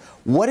that way.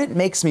 What it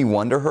makes me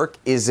wonder, Herc,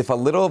 is if a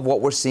little of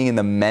what we're seeing in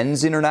the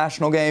men's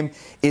international game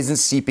isn't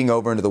seeping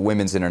over into the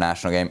women's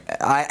international game.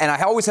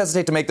 I always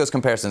hesitate to make those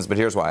comparisons, but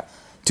here's why.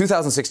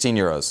 2016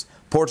 Euros.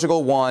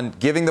 Portugal won,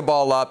 giving the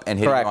ball up and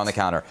hitting on the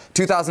counter.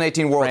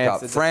 2018 World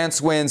Cup.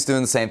 France wins,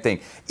 doing the same thing.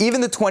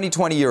 Even the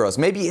 2020 Euros.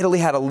 Maybe Italy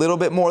had a little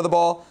bit more of the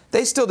ball.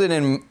 They still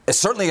didn't.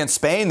 Certainly against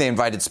Spain, they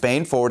invited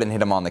Spain forward and hit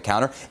them on the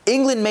counter.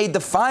 England made the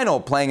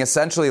final, playing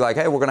essentially like,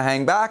 hey, we're going to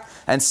hang back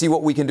and see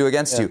what we can do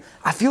against you.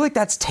 I feel like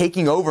that's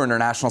taking over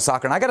international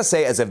soccer. And I got to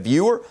say, as a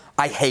viewer,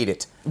 I hate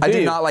it. I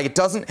do not like it.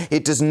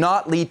 It does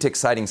not lead to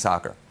exciting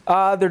soccer. There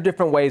are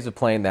different ways of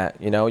playing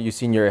that. You've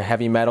seen your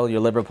heavy metal,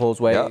 your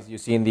Liverpool's ways. Yep. You've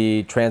seen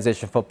the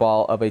transition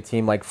football of a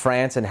team like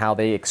France and how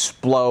they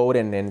explode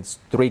and it's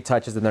 3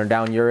 touches and they're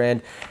down your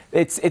end.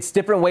 It's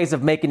different ways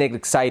of making it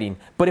exciting.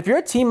 But if you're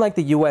a team like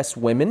the U.S.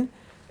 women,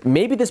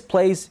 maybe this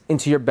plays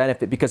into your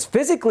benefit because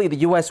physically the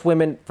U.S.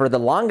 women for the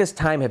longest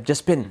time have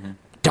just been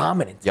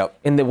dominant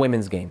in the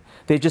women's game.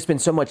 They've just been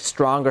so much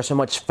stronger, so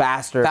much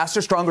faster.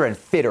 Faster, stronger, and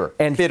fitter.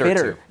 And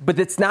fitter. Too. But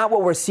it's not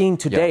what we're seeing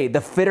today.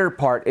 The fitter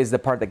part is the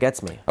part that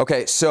gets me.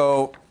 Okay,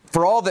 so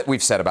for all that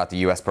we've said about the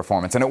U.S.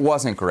 performance, and it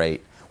wasn't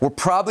great, we're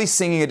probably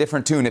singing a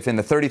different tune if in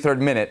the 33rd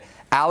minute,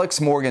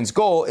 Alex Morgan's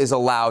goal is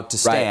allowed to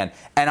stand. Right.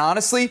 And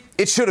honestly,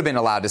 it should have been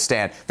allowed to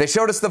stand. They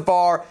showed us the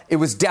VAR. It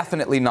was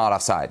definitely not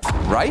offside,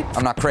 right?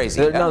 I'm not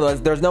crazy. No,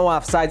 there's no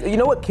offside. You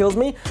know what kills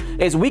me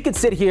is we could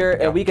sit here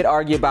and we could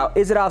argue about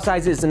is it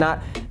offside, is it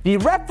not. The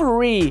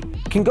referee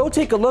can go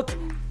take a look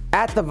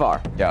at the VAR.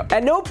 Yeah.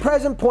 At no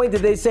present point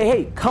did they say,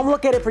 hey, come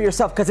look at it for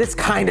yourself because it's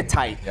kind of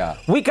tight. Yeah.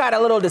 We got a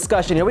little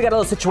discussion here. We got a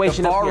little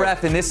situation the up VAR here.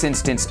 ref in this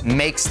instance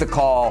makes the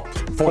call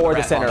for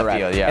the center ref.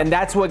 Field, yeah. And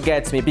that's what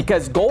gets me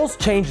because goals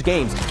change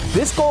games.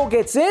 This goal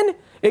gets in.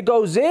 It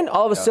goes in.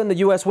 All of a sudden, the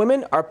U.S.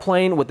 women are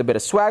playing with a bit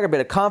of swagger, a bit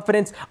of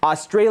confidence.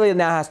 Australia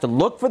now has to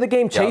look for the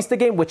game, chase the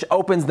game, which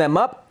opens them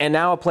up. And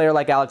now a player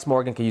like Alex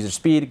Morgan can use her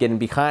speed, getting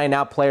behind.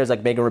 Now players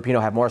like Megan Rapinoe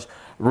have more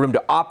room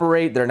to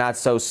operate. They're not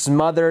so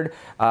smothered.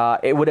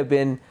 It would have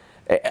been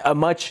a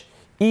much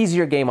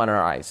easier game on our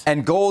eyes.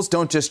 And goals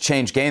don't just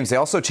change games. They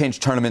also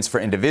change tournaments for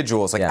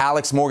individuals. Like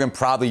Alex Morgan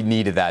probably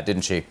needed that,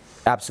 didn't she?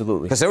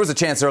 Absolutely. Because there was a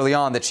chance early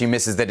on that she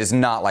misses that is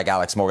not like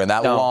Alex Morgan.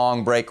 That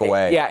long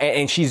breakaway. Yeah,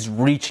 and she's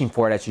reaching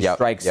for it as she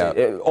strikes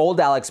it.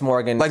 Old Alex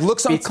Morgan. Like,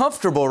 looks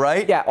uncomfortable,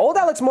 right? Yeah, old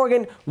Alex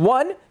Morgan,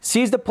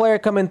 sees the player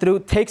coming through,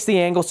 takes the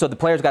angle, so the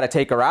player's got to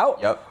take her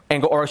out.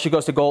 And or she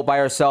goes to goal by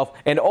herself.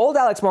 And old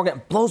Alex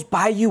Morgan blows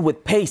by you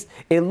with pace.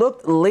 It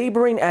looked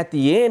laboring at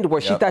the end where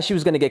she thought she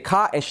was going to get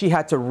caught, and she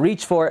had to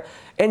reach for it.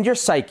 And your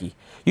psyche.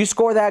 You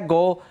score that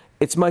goal,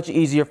 it's much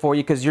easier for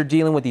you because you're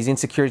dealing with these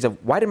insecurities of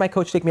why did my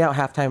coach take me out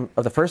halftime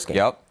of the first game?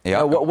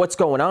 What's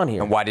going on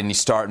here? And why didn't he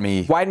start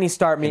me? Why didn't he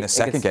start me in the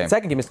second game?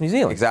 Second game is New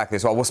Zealand. Exactly.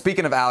 Well,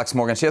 speaking of Alex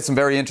Morgan, she had some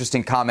very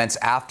interesting comments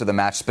after the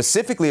match,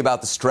 specifically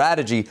about the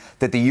strategy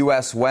that the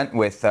U.S. went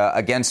with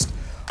against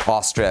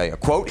Australia.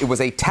 Quote, it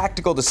was a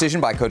tactical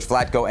decision by Coach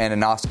Vlatko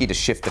Andonovski to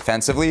shift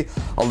defensively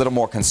a little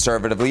more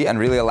conservatively and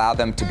really allow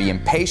them to be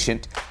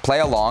impatient, play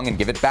along, and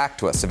give it back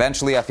to us.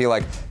 Eventually, I feel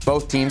like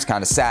both teams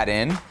kind of sat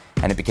in,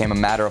 and it became a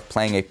matter of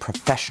playing a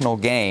professional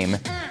game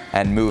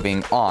and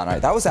moving on. All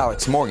right, that was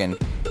Alex Morgan.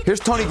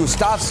 Here's Tony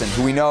Gustafsson,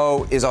 who we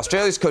know is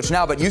Australia's coach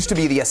now, but used to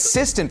be the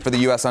assistant for the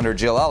U.S. under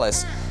Jill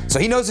Ellis. So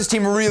he knows his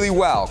team really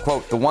well.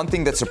 Quote, the one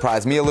thing that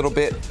surprised me a little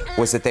bit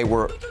was that they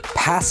were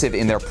passive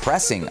in their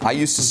pressing. I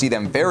used to see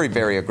them very,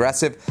 very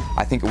aggressive.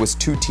 I think it was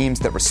two teams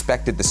that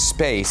respected the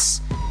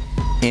space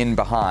in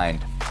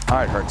behind. All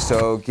right, Herc,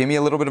 so give me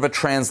a little bit of a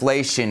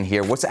translation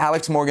here. What's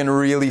Alex Morgan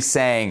really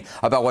saying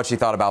about what she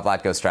thought about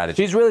Vlatko's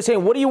strategy? She's really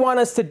saying, what do you want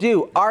us to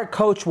do? Our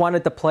coach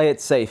wanted to play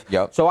it safe.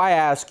 So I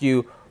ask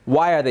you,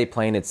 why are they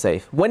playing it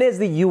safe? When is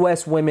the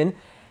U.S. women,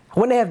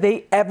 when have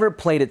they ever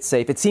played it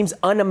safe? It seems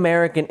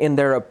un-American in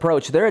their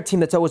approach. They're a team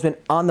that's always been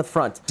on the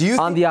front,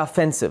 on the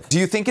offensive. Do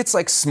you think it's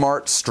like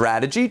smart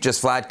strategy,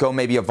 just Vlatko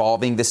maybe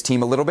evolving this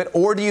team a little bit?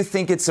 Or do you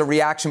think it's a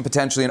reaction,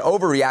 potentially an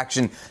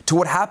overreaction to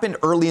what happened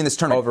early in this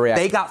tournament? Overreaction.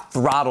 They got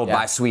throttled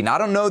by Sweden. I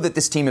don't know that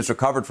this team has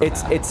recovered from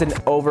that. It's an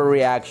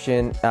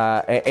overreaction,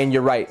 and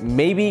you're right.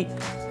 Maybe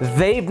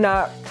they've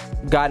not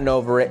gotten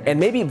over it, and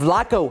maybe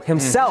Vlatko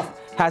himself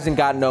hasn't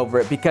gotten over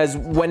it, because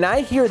when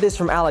I hear this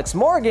from Alex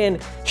Morgan,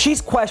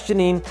 she's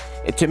questioning,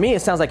 to me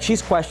it sounds like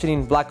she's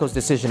questioning Vlatko's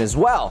decision as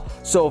well.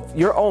 So if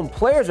your own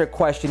players are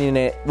questioning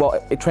it,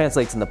 well, it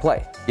translates into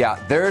play. Yeah,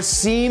 there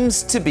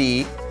seems to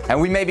be, and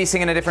we may be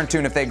singing a different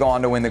tune if they go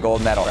on to win the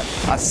gold medal,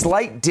 a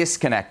slight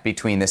disconnect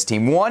between this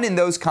team. One, in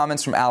those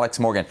comments from Alex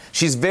Morgan.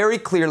 She's very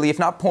clearly, if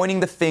not pointing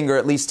the finger,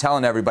 at least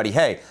telling everybody,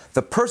 hey,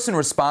 the person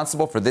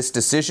responsible for this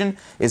decision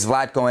is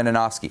Vlatko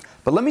Andonovski.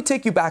 But let me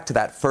take you back to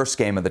that first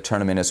game of the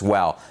tournament as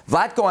well.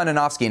 Vlatko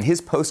Andonovski, in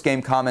his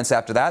post-game comments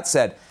after that,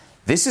 said,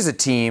 this is a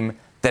team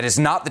that is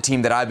not the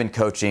team that I've been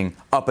coaching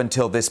up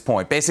until this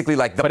point. Basically,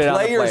 like the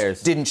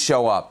players didn't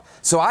show up.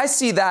 So I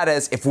see that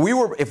as if we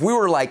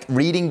were like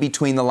reading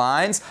between the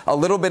lines, a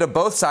little bit of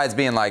both sides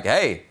being like,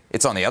 hey,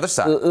 it's on the other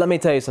side. Let me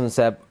tell you something,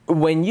 Seb.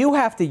 When you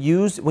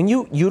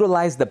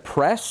utilize the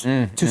press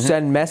to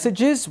send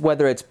messages,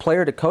 whether it's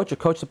player to coach or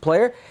coach to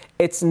player,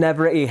 it's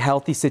never a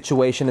healthy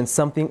situation, and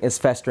something is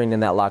festering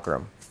in that locker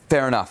room.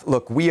 Fair enough.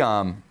 Look, we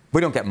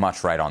don't get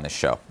much right on this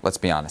show. Let's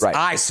be honest. Right.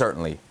 I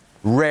certainly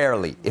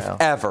rarely, if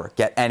ever,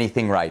 get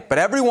anything right. But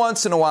every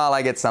once in a while,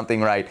 I get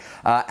something right,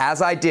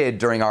 as I did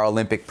during our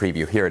Olympic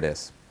preview. Here it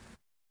is.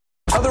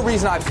 Another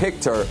reason I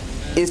picked her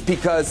is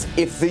because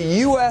if the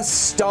U.S.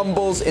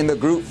 stumbles in the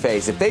group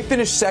phase, if they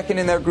finish second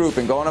in their group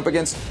and going up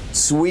against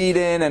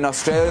Sweden and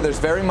Australia, there's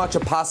very much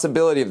a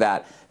possibility of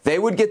that. They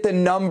would get the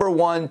number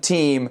one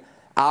team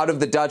out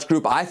of the Dutch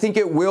group. I think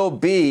it will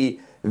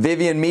be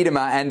Vivian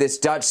Miedema and this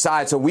Dutch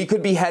side. So we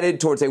could be headed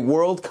towards a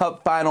World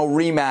Cup final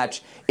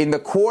rematch in the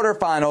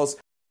quarterfinals.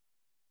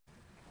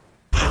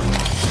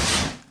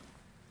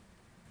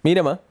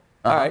 Miedema.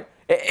 All right.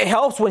 It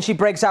helps when she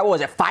breaks out. What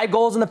was it, 5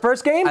 goals in the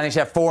first game? I think she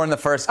had 4 in the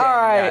first game. All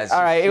right.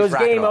 Guys. It was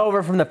game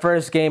over from the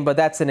first game, but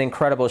that's an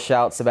incredible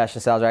shout,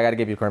 Sebastian Salazar. I got to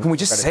give you credit. Can we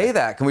just say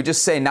that? Can we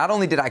just say not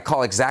only did I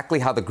call exactly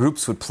how the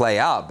groups would play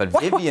out, but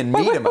Vivian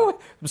Miedema.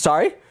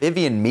 Sorry?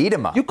 Vivian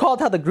Miedema. You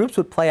called how the groups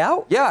would play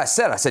out? Yeah, I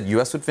said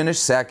U.S. would finish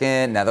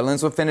second,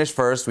 Netherlands would finish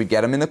first, we'd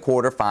get them in the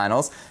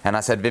quarterfinals, and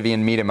I said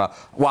Vivian Miedema.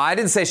 Well, I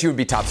didn't say she would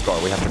be top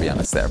scorer, we have to be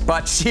honest there,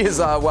 but she is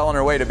well on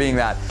her way to being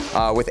that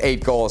with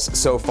 8 goals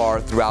so far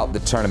throughout the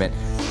tournament.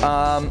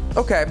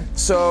 Okay,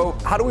 so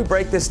how do we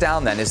break this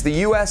down then? Is the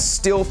U.S.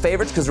 still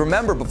favorites? Because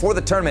remember, before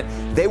the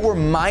tournament, they were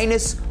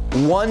minus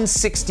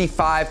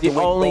 165 to win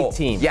gold. The only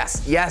team.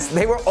 Yes,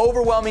 they were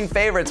overwhelming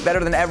favorites, better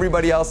than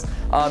everybody else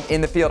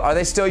in the field. Are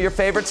they still your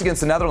favorites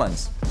against the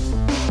Netherlands?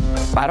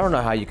 I don't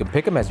know how you can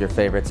pick them as your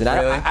favorites. And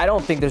really? I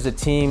don't think there's a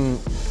team,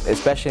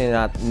 especially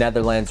not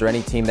Netherlands or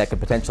any team that could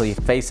potentially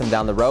face them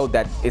down the road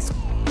that is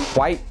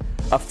quite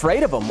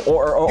afraid of them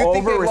or you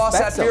think they've lost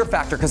that them. fear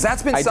factor? Because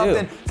that's been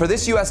something for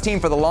this U.S. team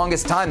for the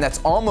longest time that's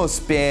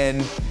almost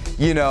been,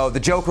 the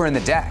joker in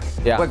the deck.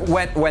 Yeah.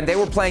 Like when they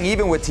were playing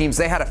even with teams,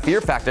 they had a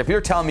fear factor. If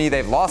you're telling me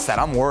they've lost that,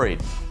 I'm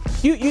worried.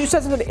 You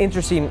said something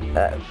interesting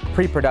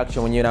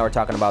pre-production when you and I were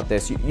talking about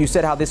this. You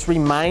said how this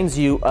reminds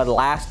you of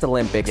last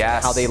Olympics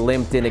and how they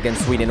limped in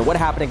against Sweden. What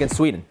happened against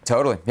Sweden?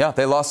 Totally. Yeah,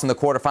 they lost in the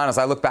quarterfinals.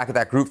 I look back at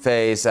that group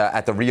phase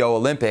at the Rio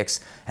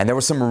Olympics, and there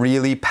were some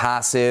really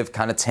passive,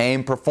 kind of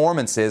tame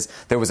performances.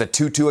 There was a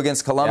 2-2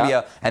 against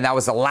Colombia, and that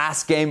was the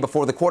last game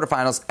before the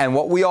quarterfinals. And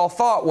what we all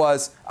thought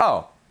was,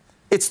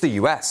 it's the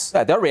U.S.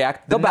 Yeah, they'll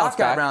react. They'll bounce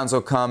back. Knockout rounds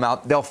will come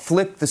out. They'll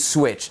flip the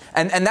switch.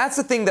 And that's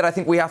the thing that I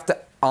think we have to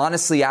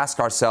honestly ask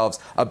ourselves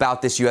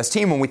about this U.S.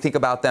 team when we think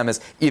about them as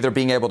either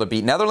being able to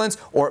beat Netherlands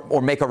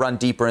or make a run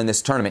deeper in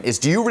this tournament is,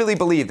 do you really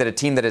believe that a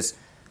team that is,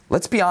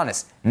 let's be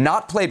honest,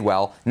 not played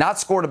well, not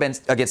scored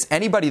against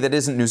anybody that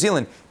isn't New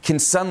Zealand, can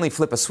suddenly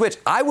flip a switch?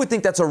 I would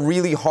think that's a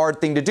really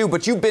hard thing to do,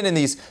 but you've been in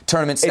these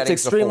tournament settings before.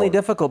 It's extremely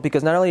difficult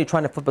because not only are you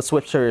trying to flip a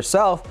switch for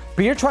yourself,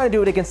 but you're trying to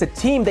do it against a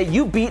team that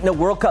you beat in a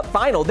World Cup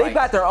final. They've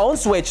got their own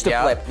switch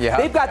to flip.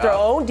 They've got their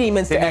own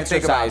demons to exercise.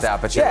 Think about that,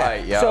 but you're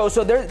right. So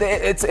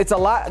it's a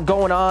lot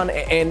going on,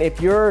 and if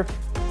you're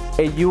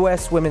a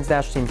U.S. women's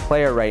national team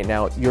player right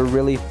now, you're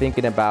really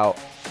thinking about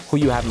who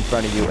you have in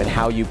front of you and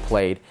how you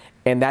played,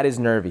 and that is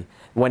nervy.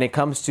 When it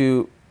comes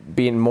to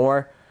being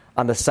more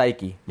on the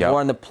psyche, more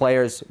on the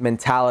player's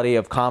mentality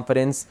of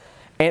confidence,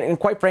 and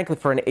quite frankly,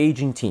 for an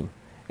aging team.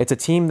 It's a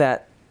team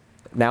that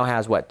now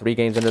has, 3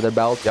 games under their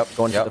belt,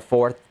 going to the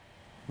 4th,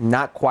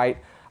 not quite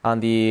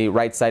on the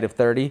right side of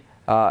 30.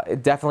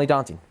 Definitely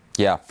daunting.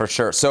 Yeah, for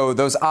sure. So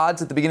those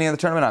odds at the beginning of the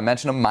tournament, I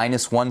mentioned them,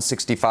 minus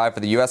 165 for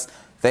the U.S.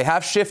 They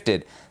have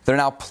shifted. They're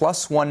now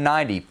plus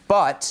 190,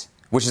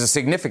 which is a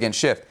significant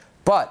shift,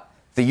 but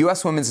the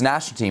U.S. women's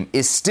national team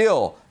is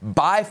still,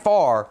 by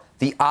far,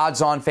 the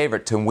odds-on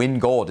favorite to win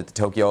gold at the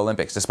Tokyo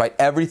Olympics, despite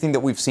everything that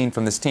we've seen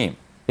from this team.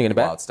 You gonna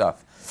bet? Wild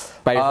stuff.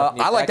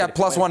 I like that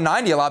plus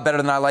 190 a lot better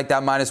than I like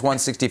that minus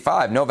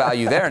 165. No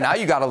value there. Now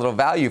you got a little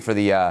value for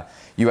the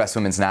U.S.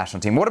 women's national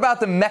team. What about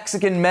the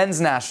Mexican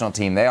men's national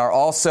team? They are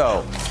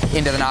also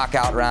into the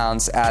knockout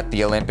rounds at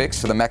the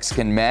Olympics. For the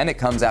Mexican men, it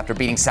comes after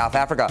beating South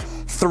Africa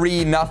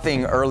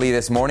 3-0 early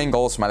this morning.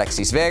 Goals from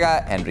Alexis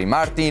Vega, Henry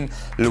Martin,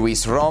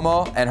 Luis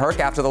Romo, and Herc.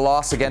 After the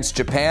loss against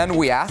Japan,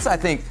 we asked, I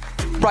think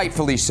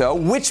rightfully so,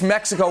 which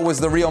Mexico was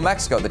the real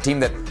Mexico? The team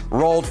that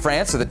rolled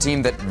France or the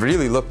team that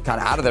really looked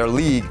kind of out of their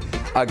league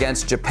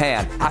against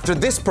Japan? After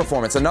this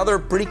performance, another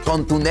pretty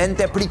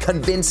contundente, pretty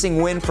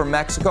convincing win for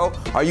Mexico.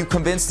 Are you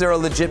convinced they're a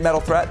legit medal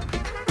threat?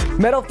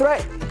 Medal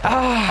threat?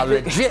 A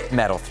legit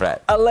medal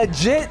threat. A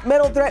legit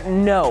medal threat?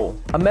 No.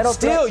 A medal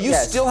threat? Still, you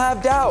still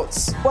have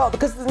doubts. Well,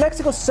 because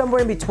Mexico's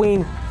somewhere in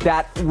between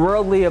that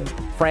worldly of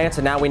France,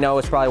 and now we know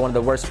it's probably one of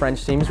the worst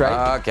French teams,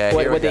 right? Okay,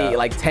 with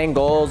the 10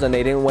 goals, and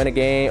they didn't win a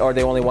game, or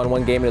they only won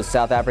 1 game. It was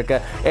South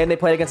Africa, and they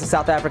played against a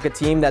South Africa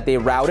team that they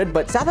routed,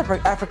 but South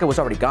Africa was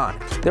already gone.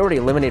 They were already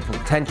eliminated from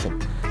contention.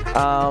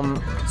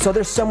 So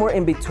they're somewhere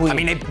in between. I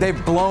mean,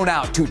 they've blown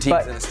out 2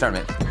 teams in this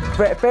tournament.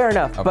 Fair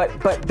enough, okay.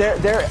 but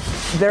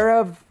they're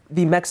of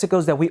the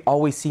Mexicos that we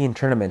always see in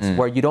tournaments,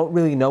 where you don't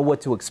really know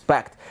what to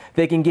expect.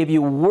 They can give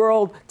you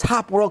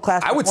top world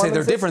class. I would say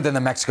they're different than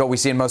the Mexico we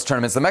see in most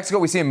tournaments. The Mexico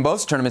we see in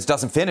most tournaments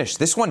doesn't finish.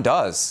 This one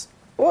does.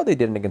 Well, they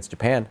didn't against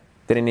Japan.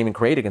 They didn't even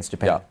create against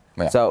Japan.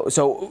 Yeah.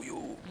 So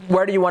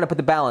where do you want to put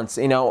the balance?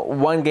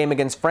 1 game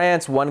against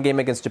France, 1 game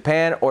against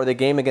Japan, or the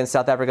game against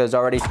South Africa is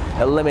already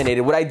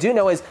eliminated. What I do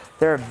know is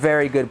there are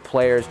very good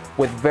players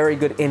with very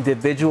good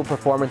individual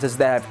performances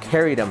that have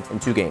carried them in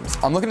 2 games.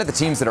 I'm looking at the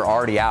teams that are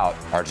already out.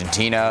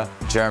 Argentina,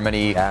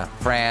 Germany,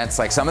 France.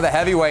 Like, some of the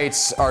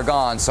heavyweights are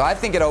gone. So I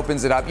think it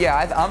opens it up. Yeah,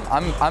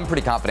 I'm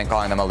pretty confident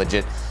calling them a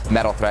legit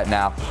medal threat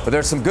now. But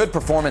there's some good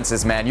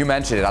performances, man. You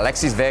mentioned it.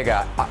 Alexis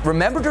Vega.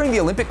 Remember during the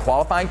Olympic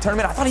qualifying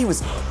tournament, I thought he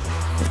was...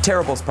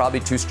 Terrible is probably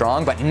too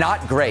strong, but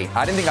not great.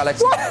 I didn't think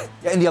Alexis... What?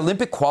 In the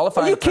Olympic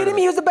qualifying... Are you kidding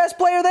me? He was the best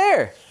player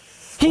there.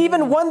 He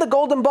even won the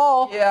Golden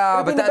Ball.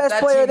 Yeah, but the best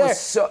that player team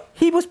there.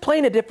 He was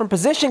playing a different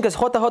position because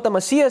JJ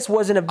Macias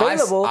wasn't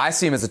available. I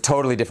see him as a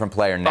totally different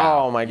player now.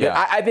 Oh, my God.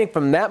 Yeah. I think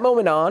from that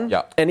moment on,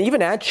 Yeah. and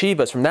even at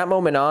Chivas, from that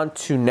moment on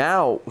to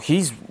now,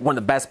 he's one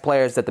of the best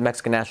players that the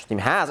Mexican national team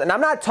has. And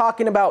I'm not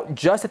talking about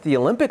just at the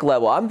Olympic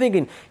level. I'm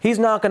thinking he's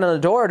knocking on the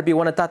door to be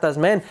one of Tata's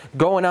men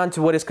going on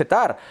to what is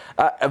Qatar.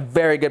 A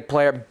very good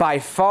player. By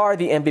far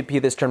the MVP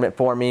of this tournament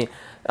for me.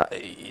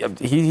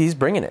 He's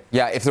bringing it.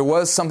 Yeah, if there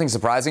was something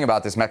surprising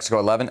about this Mexico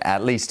 11,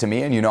 at least to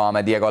me, and you know I'm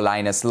a Diego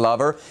Lainez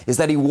lover, is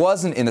that he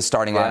wasn't in the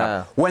starting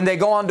lineup. When they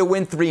go on to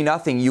win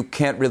 3-0, you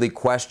can't really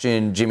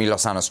question Jimmy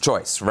Lozano's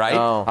choice, right?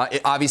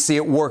 Obviously,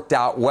 it worked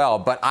out well,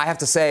 but I have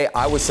to say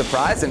I was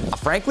surprised and,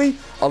 frankly,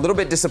 a little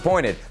bit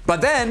disappointed.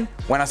 But then,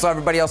 when I saw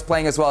everybody else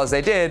playing as well as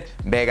they did,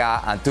 Vega,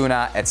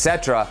 Antuna,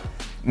 etc.,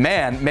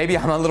 man, maybe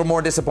I'm a little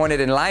more disappointed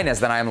in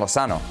Lainez than I am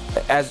Lozano.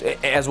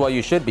 As well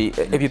you should be.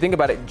 If you think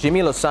about it,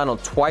 Jimmy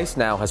Lozano twice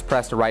now has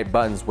pressed the right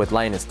buttons with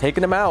Lainez,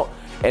 taking him out,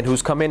 and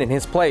who's come in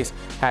his place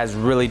has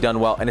really done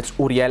well, and it's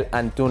Uriel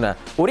Antuna.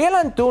 Uriel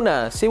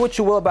Antuna, say what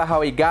you will about how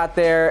he got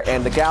there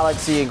and the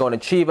Galaxy and going to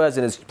Chivas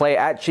and his play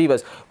at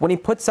Chivas. When he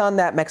puts on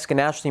that Mexican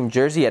national team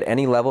jersey at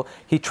any level,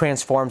 he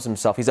transforms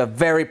himself. He's a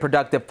very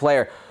productive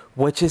player,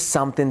 which is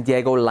something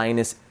Diego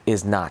Lainez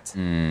is not.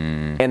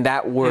 And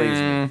that worries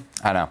me.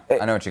 I know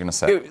what you're going to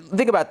say.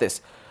 Think about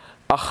this.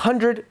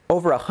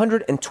 Over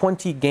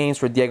 120 games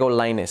for Diego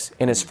Lainez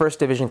in his first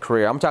division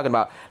career. I'm talking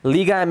about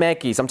Liga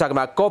MX. I'm talking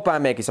about Copa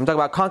MX. I'm talking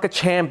about Conca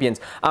Champions.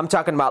 I'm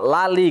talking about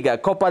La Liga,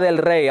 Copa del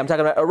Rey. I'm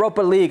talking about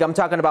Europa League. I'm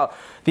talking about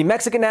the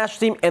Mexican national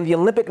team and the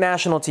Olympic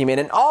national team. And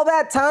in all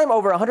that time,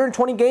 over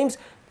 120 games,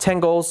 10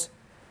 goals,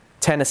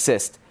 10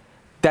 assists.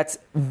 That's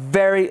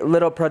very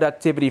little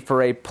productivity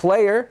for a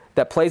player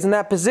that plays in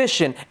that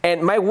position.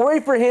 And my worry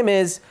for him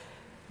is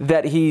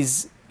that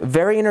he's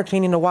very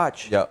entertaining to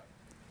watch. Yep.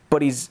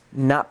 But he's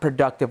not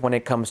productive when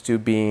it comes to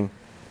being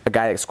a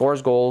guy that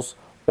scores goals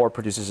or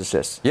produces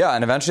assists. Yeah,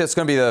 and eventually it's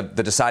going to be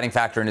the deciding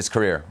factor in his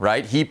career,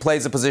 right? He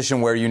plays a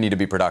position where you need to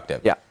be productive.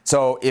 Yeah.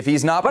 So if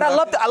he's not But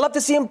I love to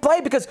see him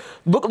play because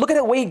look at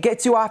the way he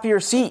gets you off of your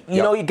seat.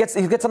 You know, he gets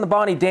on the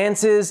ball and he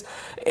dances,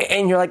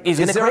 and you're like, he's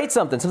going to create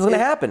something. Something's going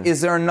to happen.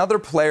 Is there another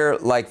player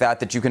like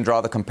that you can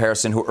draw the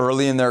comparison who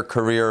early in their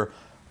career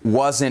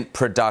wasn't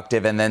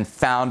productive and then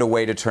found a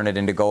way to turn it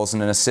into goals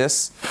and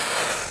assists?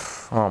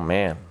 Oh,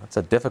 man. That's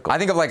a difficult. I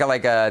think of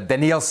like a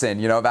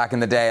Danielson, back in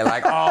the day,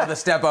 like, the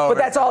step over.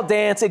 But that's all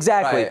dance,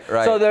 exactly.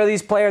 Right. So there are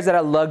these players that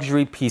are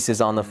luxury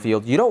pieces on the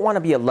field. You don't want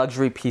to be a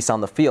luxury piece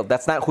on the field.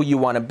 That's not who you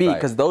want to be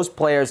because those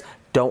players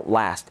don't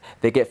last.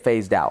 They get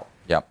phased out.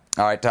 Yep.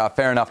 All right,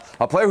 fair enough.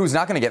 A player who's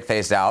not going to get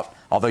phased out,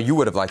 although you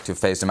would have liked to have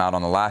phased him out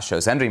on the last show,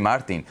 is Henry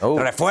Martin. The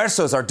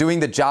refuerzos are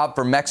doing the job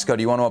for Mexico.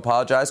 Do you want to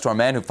apologize to our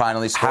man who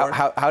finally scored?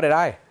 How did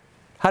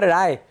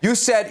I?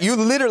 You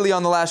literally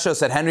on the last show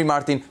said Henry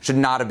Martin should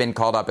not have been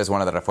called up as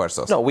one of the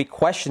refuerzos. No, we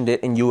questioned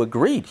it and you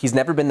agreed. He's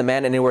never been the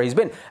man anywhere he's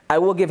been. I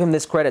will give him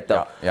this credit,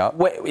 though. Yeah.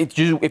 If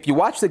you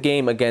watch the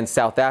game against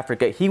South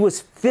Africa, he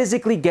was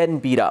physically getting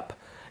beat up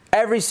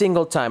every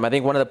single time. I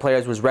think one of the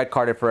players was red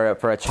carded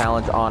for a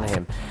challenge on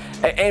him.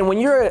 And when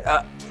you're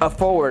a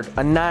forward,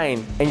 a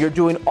 9, and you're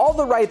doing all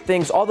the right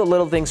things, all the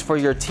little things for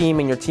your team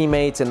and your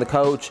teammates and the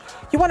coach,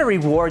 you want to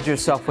reward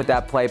yourself with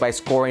that play by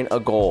scoring a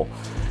goal.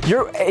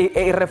 You're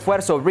a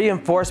refuerzo,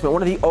 reinforcement,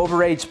 one of the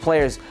overage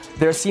players.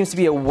 There seems to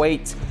be a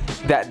weight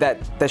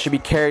that should be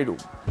carried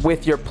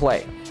with your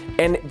play.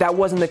 And that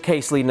wasn't the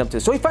case leading up to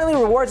this. So he finally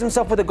rewards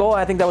himself with a goal,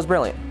 and I think that was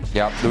brilliant.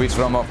 Yeah, Luis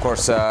Romo, of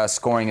course,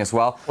 scoring as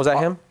well. Was that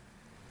him?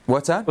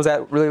 What's that? Was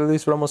that really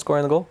Luis Romo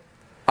scoring the goal?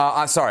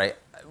 I'm sorry.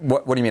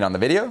 What do you mean, on the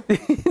video?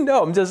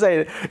 No, I'm just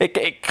saying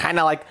it kind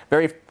of like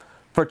very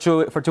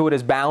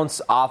fortuitous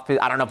bounce off his,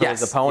 I don't know if it was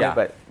his opponent,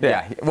 but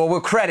yeah. Well,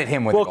 we'll credit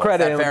him with the goal.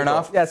 Credit him. Fair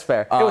enough? That's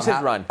fair. It was his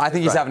run. I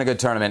think he's having a good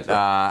tournament.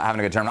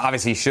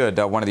 Obviously, he should.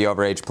 One of the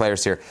overage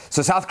players here.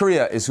 So South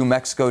Korea is who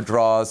Mexico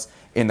draws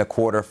in the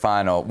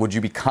quarterfinal. Would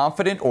you be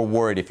confident or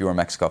worried if you were a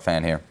Mexico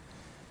fan here?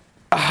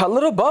 A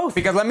little both.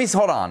 Because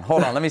hold on.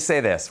 Let me say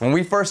this. When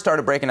we first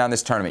started breaking down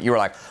this tournament, you were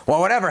like, well,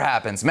 whatever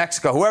happens,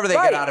 Mexico, whoever they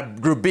get out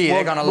of Group B,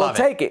 they're going to love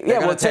it. We'll take it.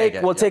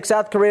 Yeah, we'll take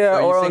South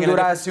Korea or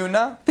Honduras.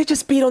 They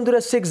just beat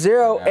Honduras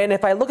 6-0. And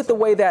if I look at the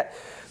way that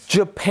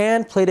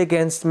Japan played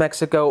against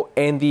Mexico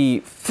and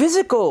the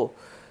physical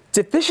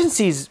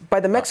deficiencies by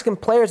the Mexican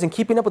players in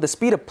keeping up with the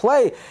speed of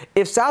play,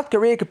 if South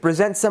Korea could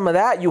present some of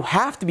that, you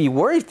have to be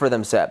worried for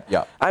them, Seb.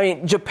 Yeah. I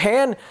mean,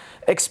 Japan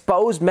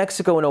exposed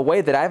Mexico in a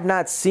way that I've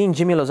not seen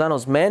Jimmy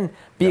Lozano's men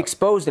be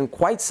exposed in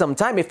quite some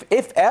time,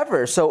 if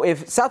ever. So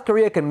if South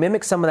Korea can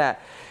mimic some of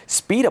that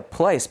speed of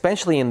play,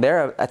 especially in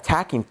their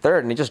attacking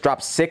third, and they just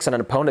dropped 6 on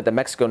an opponent that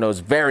Mexico knows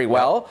very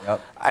well,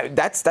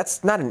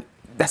 that's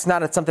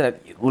not something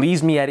that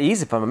leaves me at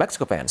ease if I'm a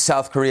Mexico fan.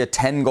 South Korea,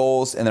 10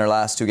 goals in their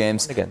last 2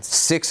 games.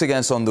 6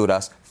 against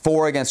Honduras,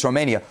 4 against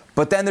Romania.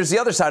 But then there's the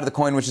other side of the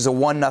coin, which is a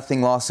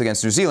 1-0 loss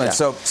against New Zealand. Yeah.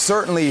 So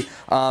certainly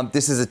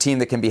this is a team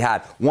that can be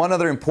had. One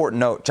other important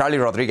note, Charlie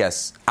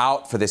Rodriguez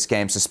out for this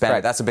game, suspended.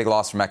 Right. That's a big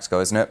loss for Mexico,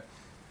 isn't it?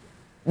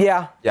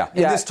 Yeah.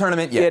 In this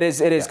tournament, yeah. It is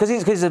because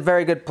he's a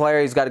very good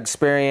player. He's got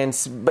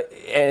experience,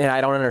 and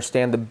I don't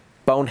understand the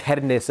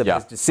boneheadedness of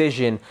his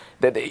decision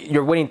that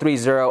you're winning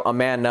 3-0, a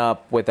man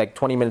up with like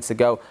 20 minutes to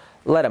go.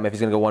 Let him if he's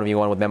going to go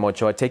 1v1 with Memo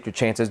Ochoa. Take your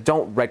chances.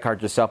 Don't red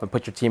card yourself and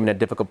put your team in a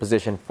difficult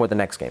position for the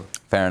next game.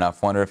 Fair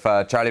enough. Wonder if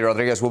Charlie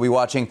Rodriguez will be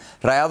watching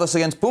Rayados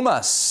against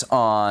Pumas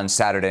on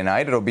Saturday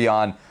night. It'll be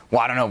on,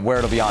 well, I don't know where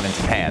it'll be on in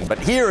Japan, but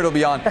here it'll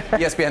be on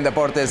ESPN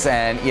Deportes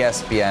and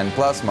ESPN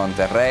Plus.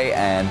 Monterrey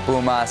and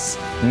Pumas,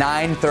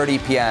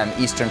 9:30 p.m.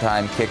 Eastern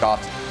Time kickoff,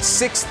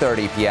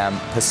 6:30 p.m.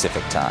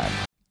 Pacific Time.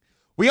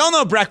 We all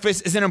know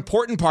breakfast is an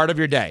important part of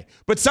your day,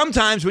 but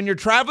sometimes when you're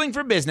traveling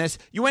for business,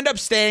 you end up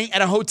staying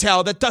at a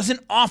hotel that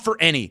doesn't offer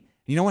any.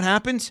 You know what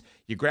happens?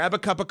 You grab a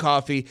cup of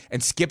coffee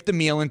and skip the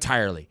meal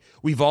entirely.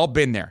 We've all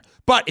been there.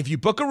 But if you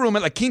book a room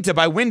at La Quinta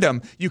by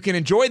Wyndham, you can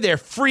enjoy their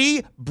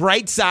free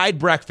Bright Side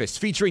breakfast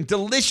featuring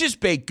delicious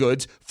baked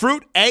goods,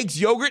 fruit, eggs,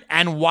 yogurt,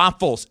 and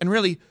waffles. And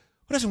really,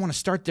 who doesn't want to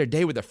start their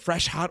day with a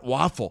fresh, hot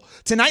waffle?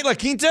 Tonight, La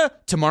Quinta,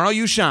 tomorrow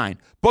you shine.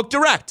 Book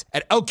direct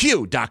at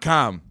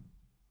lq.com.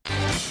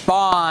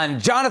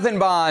 Jonathan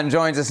Bond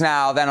joins us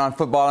now, then on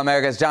Futbol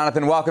Americas.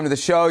 Jonathan, welcome to the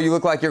show. You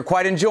look like you're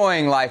quite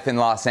enjoying life in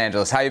Los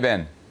Angeles. How you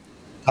been?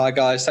 Hi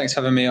guys, thanks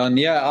for having me on.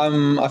 Yeah,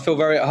 I feel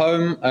very at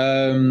home.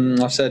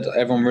 I've said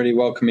everyone really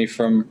welcomed me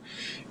from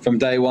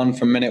day one,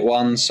 from minute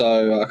one,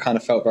 so I kind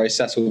of felt very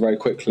settled very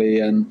quickly,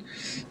 and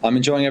I'm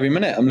enjoying every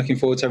minute. I'm looking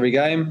forward to every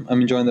game.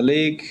 I'm enjoying the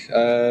league,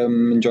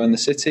 enjoying the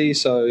city,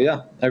 so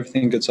yeah,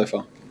 everything good so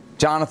far.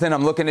 Jonathan,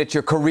 I'm looking at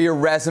your career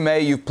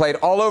resume. You've played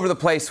all over the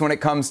place when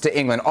it comes to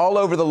England, all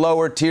over the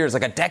lower tiers,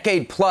 like a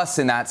decade plus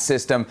in that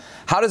system.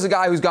 How does a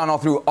guy who's gone all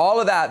through all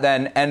of that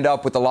then end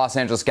up with the Los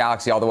Angeles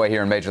Galaxy all the way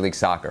here in Major League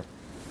Soccer?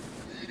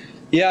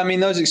 Yeah, I mean,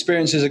 those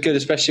experiences are good,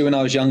 especially when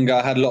I was younger.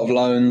 I had a lot of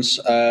loans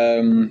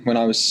when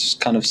I was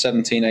kind of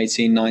 17,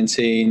 18,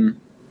 19.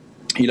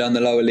 You learn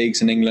the lower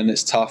leagues in England.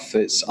 It's tough.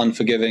 It's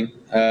unforgiving.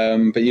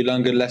 But you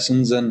learn good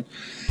lessons, and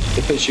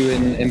it puts you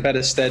in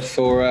better stead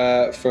for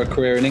a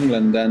career in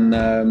England. And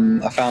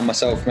I found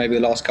myself maybe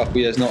the last couple of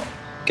years not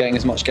getting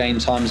as much game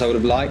time as I would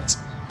have liked.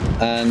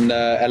 And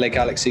LA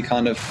Galaxy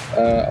kind of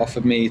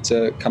offered me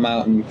to come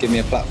out and give me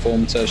a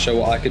platform to show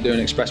what I could do and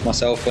express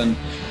myself. And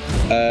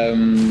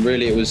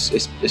really,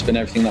 it's been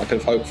everything that I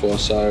could have hoped for.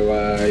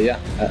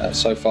 So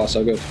so far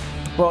so good.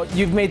 Well,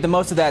 you've made the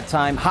most of that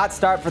time. Hot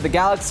start for the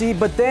Galaxy,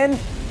 but then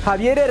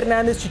Javier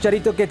Hernandez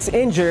Chicharito gets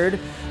injured.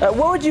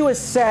 What would you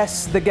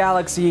assess the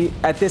Galaxy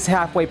at this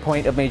halfway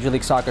point of Major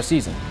League Soccer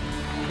season?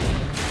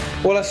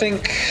 Well, I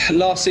think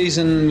last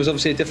season was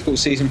obviously a difficult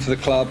season for the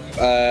club.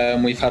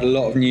 We've had a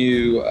lot of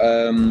new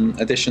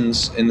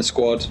additions in the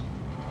squad.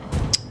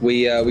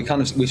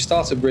 We've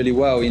started really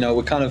well. You know,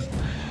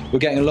 we're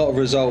getting a lot of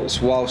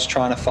results whilst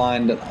trying to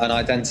find an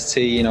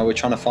identity. You know, we're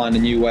trying to find a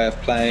new way of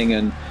playing,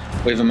 and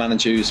we have a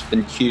manager who's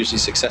been hugely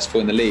successful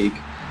in the league,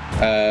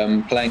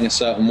 playing a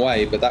certain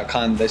way. But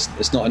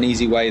it's not an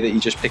easy way that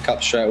you just pick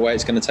up straight away.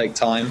 It's going to take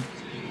time.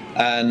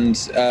 And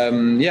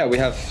we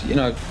have, you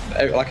know,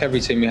 like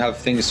every team, we have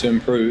things to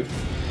improve.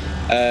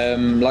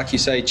 Like you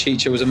say,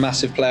 Chicha was a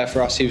massive player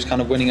for us. He was kind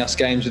of winning us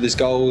games with his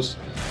goals,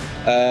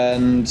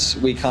 and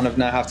we kind of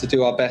now have to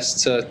do our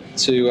best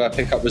to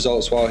pick up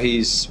results while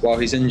he's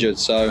injured.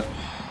 So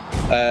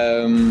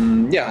I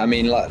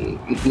mean,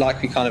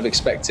 like we kind of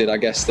expected, I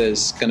guess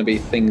there's going to be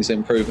things that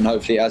improve, and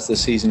hopefully as the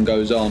season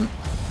goes on,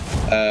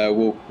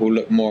 we'll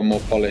look more and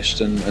more polished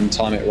and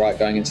time it right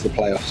going into the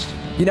playoffs.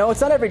 You know,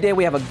 it's not every day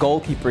we have a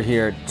goalkeeper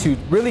here to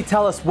really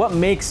tell us what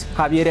makes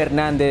Javier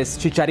Hernandez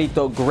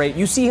Chicharito great.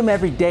 You see him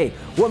every day.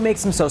 What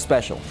makes him so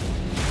special?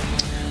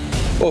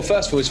 Well,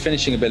 first of all, his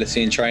finishing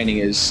ability in training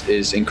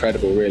is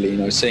incredible, really. You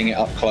know, seeing it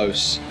up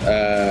close.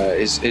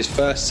 His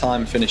first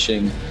time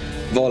finishing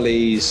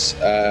volleys,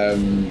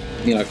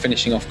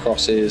 finishing off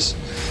crosses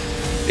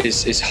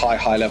is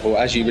high level,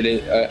 as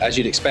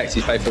you'd expect.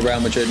 He's played for Real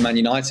Madrid, Man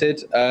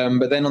United,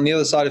 but then on the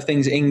other side of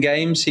things, in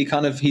games,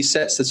 he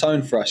sets the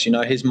tone for us. You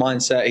know, his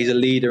mindset. He's a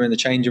leader in the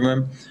changing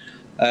room.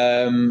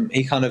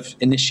 He kind of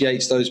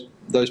initiates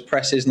those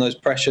presses and those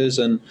pressures,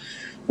 and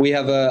we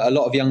have a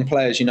lot of young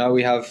players. You know,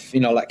 we have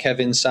like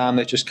Kevin, Sam.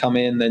 They've just come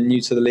in. They're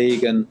new to the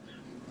league, and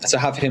to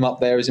have him up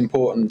there is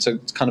important to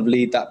kind of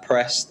lead that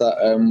press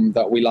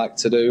that we like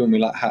to do, and we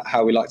like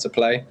how we like to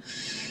play.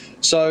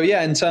 So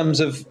yeah, in terms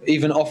of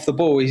even off the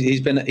ball, he's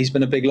been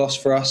a big loss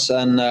for us,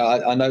 and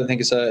I don't think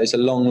it's a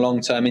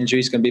long-term injury.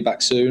 He's going to be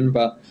back soon,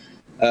 but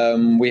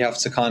we have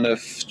to kind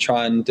of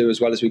try and do as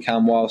well as we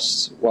can while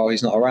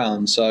he's not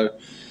around. So,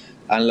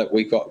 and look,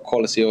 we've got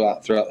quality all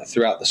that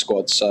throughout the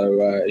squad, so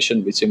it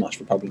shouldn't be too much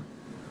of a problem.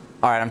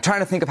 All right, I'm trying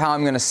to think of how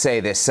I'm going to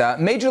say this.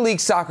 Major League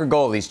Soccer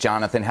goalies,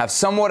 Jonathan, have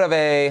somewhat of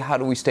a, how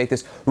do we state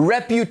this,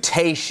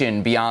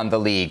 reputation beyond the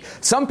league.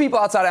 Some people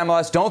outside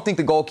MLS don't think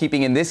the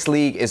goalkeeping in this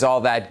league is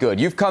all that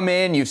good. You've come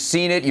in, you've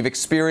seen it, you've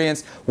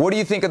experienced. What do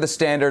you think of the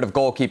standard of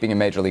goalkeeping in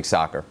Major League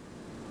Soccer?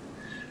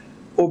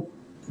 Well,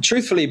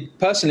 truthfully,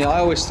 personally, I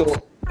always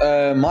thought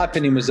my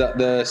opinion was that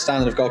the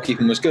standard of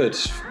goalkeeping was good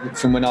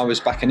from when I was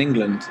back in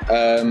England.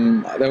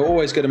 There were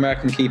always good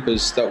American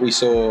keepers that we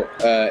saw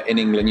in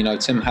England. You know,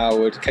 Tim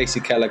Howard, Casey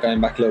Keller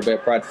going back a little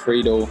bit, Brad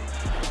Friedel,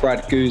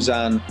 Brad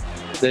Guzan.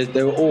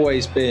 There were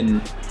always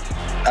been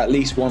at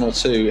least one or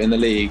two in the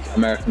league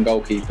American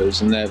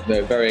goalkeepers, and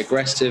they're very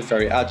aggressive,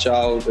 very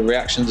agile. The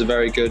reactions are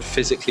very good.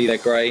 Physically, they're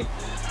great.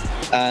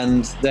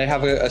 And they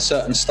have a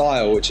certain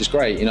style, which is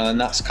great, you know, and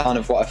that's kind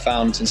of what I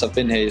found since I've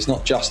been here. It's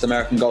not just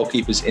American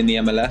goalkeepers in the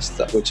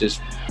MLS, which is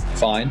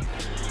fine,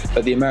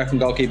 but the American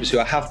goalkeepers who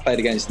I have played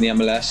against in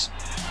the MLS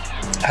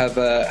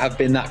have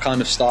been that kind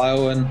of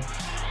style,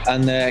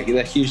 and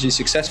they're hugely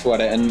successful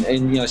at it.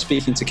 And you know,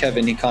 speaking to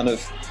Kevin, he kind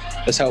of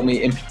has helped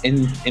me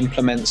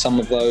implement some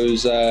of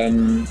those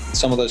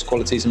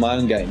qualities in my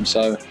own game.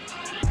 So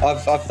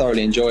I've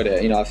thoroughly enjoyed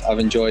it. You know, I've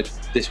enjoyed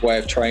this way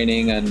of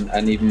training,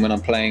 and even when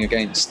I'm playing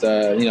against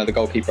you know, the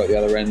goalkeeper at the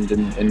other end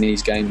in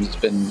these games, it's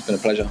been a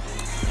pleasure.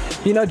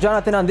 You know,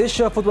 Jonathan, on this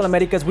show, Futbol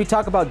Americas, we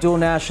talk about dual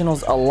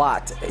nationals a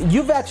lot.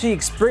 You've actually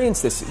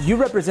experienced this. You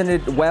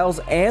represented Wales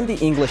and the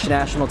English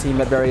national team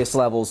at various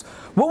levels.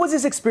 What was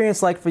this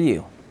experience like for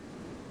you?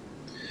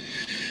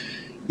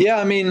 Yeah,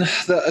 I mean,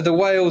 the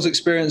Wales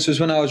experience was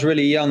when I was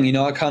really young. You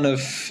know,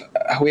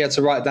 we had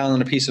to write down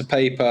on a piece of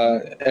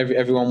paper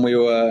everyone we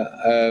were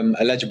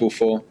eligible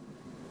for.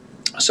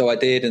 So I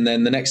did, and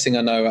then the next thing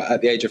I know,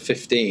 at the age of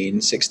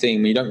 15, 16,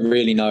 when you don't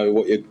really know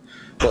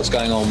what's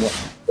going on,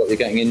 what you're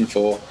getting in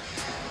for,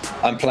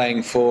 I'm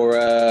playing for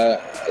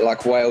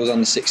like Wales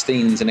under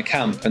 16s in a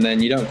camp, and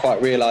then you don't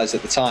quite realise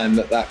at the time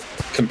that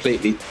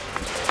completely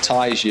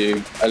ties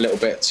you a little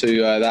bit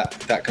to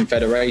that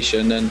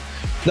confederation. And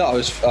no,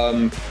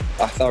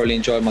 I thoroughly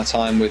enjoyed my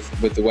time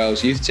with the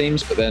Wales youth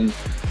teams, but then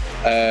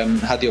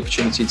had the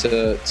opportunity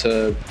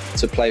to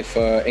play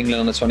for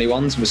England under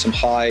 21s with some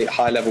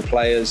high level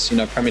players, you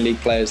know, Premier League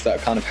players that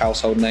are kind of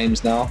household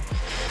names now,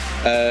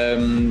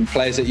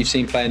 players that you've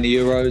seen play in the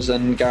Euros,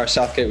 and Gareth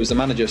Southgate was the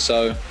manager.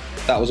 So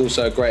that was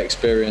also a great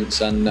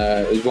experience, and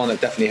it was one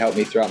that definitely helped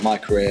me throughout my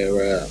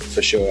career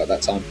for sure at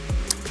that time.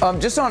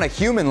 Just on a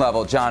human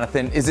level,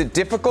 Jonathan, is it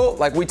difficult?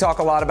 Like, we talk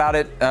a lot about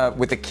it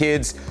with the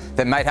kids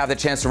that might have the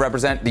chance to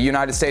represent the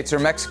United States or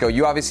Mexico.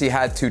 You obviously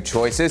had two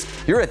choices.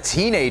 You're a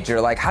teenager.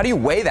 Like, how do you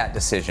weigh that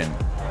decision?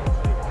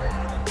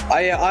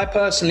 I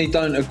personally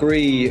don't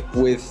agree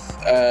with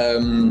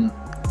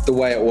the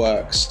way it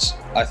works.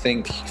 I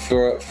think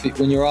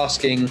when you're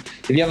asking,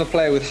 if you have a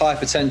player with high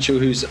potential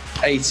who's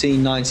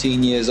 18,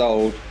 19 years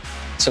old,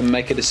 to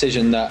make a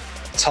decision that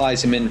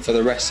ties him in for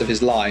the rest of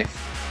his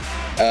life,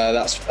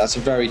 that's a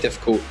very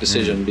difficult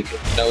decision, because,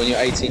 you know, when you're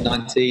 18,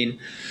 19,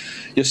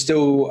 you're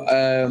still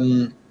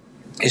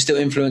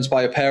influenced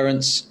by your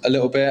parents a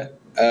little bit,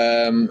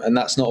 and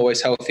that's not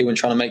always healthy when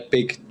trying to make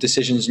big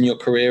decisions in your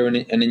career and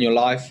in your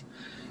life.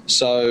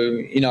 So,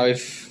 you know,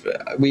 if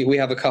we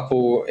have a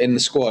couple in the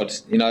squad,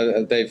 you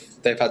know, they've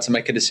had to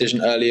make a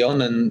decision early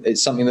on, and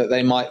it's something that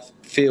they might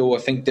feel or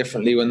think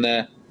differently when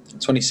they're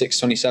 26,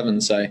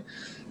 27, say.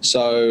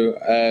 So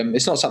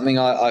it's not something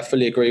I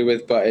fully agree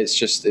with, but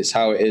it's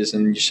how it is,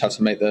 and you just have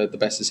to make the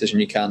best decision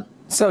you can.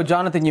 So,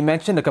 Jonathan, you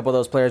mentioned a couple of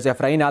those players,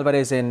 Efrain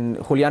Alvarez and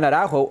Julian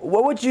Araujo.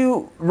 What would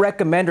you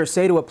recommend or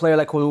say to a player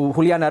like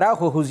Julian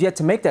Araujo who's yet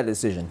to make that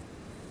decision?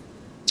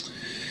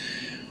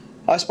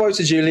 I spoke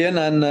to Julian,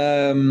 and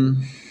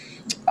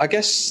I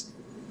guess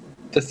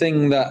the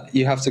thing that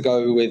you have to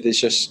go with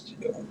is just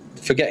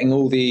forgetting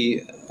all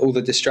the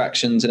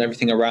distractions and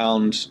everything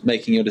around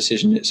making your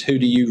decision. It's who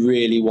do you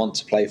really want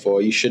to play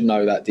for? You should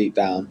know that deep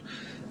down.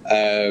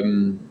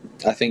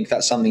 I think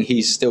that's something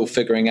he's still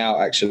figuring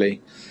out,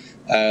 actually.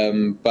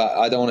 But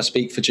I don't want to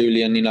speak for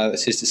Julian. You know,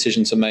 it's his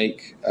decision to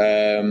make.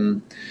 I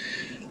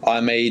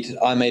made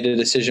a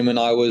decision when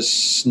I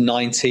was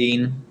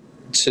 19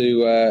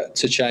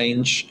 to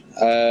change.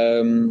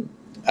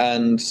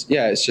 And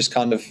yeah, it's just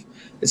kind of,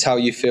 it's how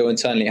you feel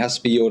internally. It has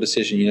to be your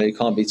decision. You know, you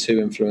can't be too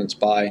influenced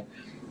by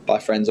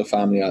friends or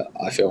family,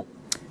 I feel.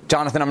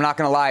 Jonathan, I'm not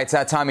going to lie, it's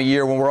that time of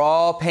year when we're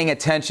all paying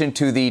attention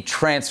to the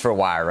transfer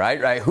wire,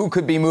 right? Who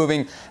could be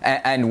moving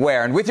and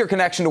where? And with your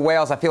connection to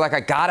Wales, I feel like I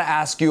got to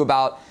ask you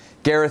about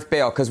Gareth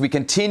Bale, because we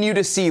continue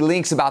to see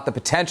links about the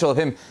potential of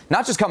him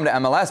not just coming to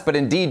MLS, but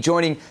indeed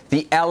joining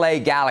the LA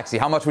Galaxy.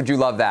 How much would you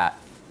love that?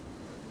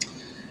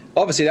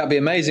 Obviously, that'd be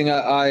amazing.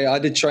 I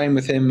did train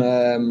with him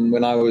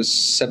when I was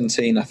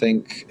 17, I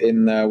think,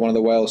 in one of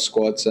the Wales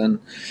squads, and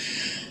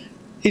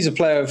he's a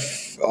player of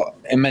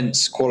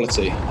immense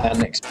quality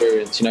and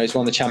experience. You know, he's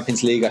won the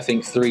Champions League, I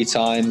think, 3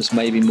 times,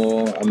 maybe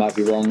more. I might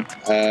be wrong.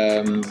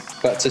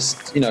 But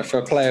just, you know, for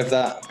a player of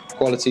that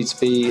quality to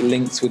be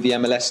linked with the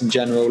MLS in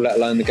general, let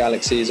alone the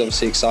Galaxy, is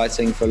obviously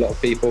exciting for a lot of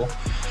people.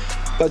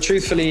 But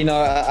truthfully, you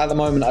know, at the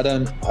moment, I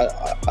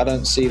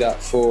don't see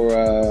that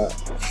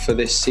for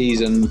this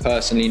season.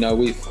 Personally, you know,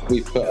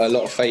 we've put a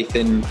lot of faith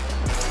in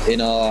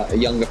our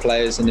younger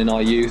players and in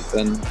our youth,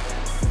 and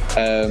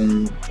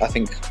I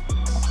think.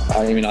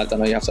 I mean, I don't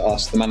know, you have to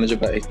ask the manager,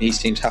 but he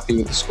seems happy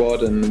with the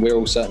squad, and we're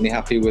all certainly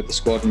happy with the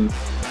squad and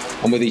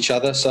with each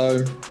other.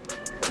 So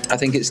I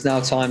think it's now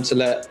time to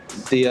let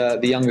the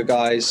younger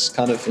guys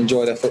kind of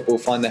enjoy their football,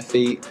 find their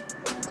feet,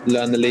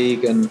 learn the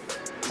league, and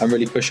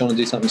really push on and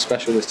do something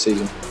special this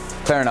season.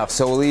 Fair enough.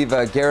 So we'll leave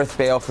Gareth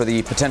Bale for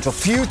the potential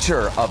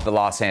future of the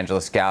Los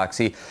Angeles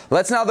Galaxy.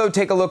 Let's now, though,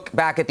 take a look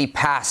back at the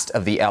past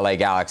of the LA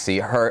Galaxy.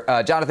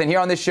 Jonathan, here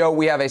on this show,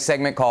 we have a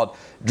segment called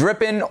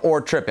Drippin'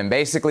 or Trippin'.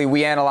 Basically,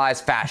 we analyze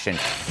fashion.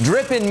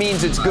 Drippin'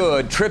 means it's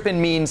good. Trippin'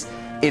 means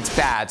it's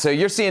bad. So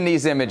you're seeing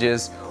these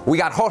images. We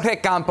got Jorge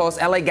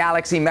Campos, LA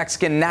Galaxy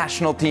Mexican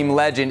national team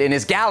legend, in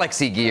his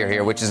Galaxy gear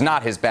here, which is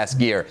not his best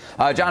gear.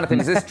 Jonathan,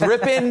 is this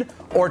drippin'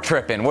 or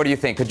trippin'? What do you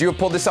think? Could you have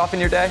pulled this off in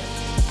your day?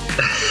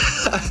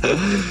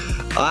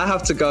 I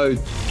have to go.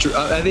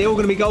 Are they all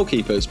going to be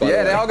goalkeepers?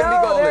 Yeah, they're all going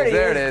to be goalkeepers.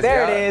 There it is.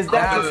 There it is.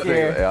 That's the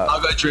gear. Yeah.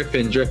 I'll go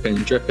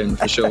dripping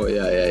for sure.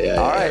 Yeah.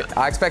 All right.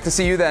 I expect to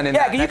see you then.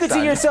 You could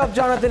see yourself,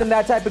 Jonathan, in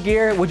that type of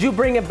gear. Would you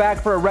bring it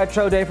back for a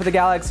retro day for the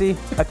Galaxy?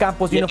 A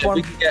Campos uniform?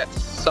 If we could get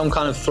some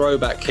kind of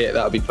throwback kit,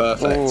 that would be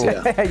perfect. Ooh. Yeah.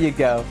 There you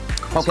go.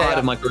 Okay.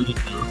 Of my green.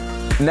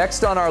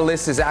 Next on our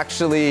list is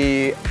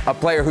actually a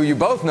player who you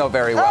both know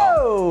very well.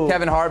 Oh.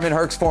 Kevin Hartman,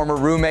 Herc's former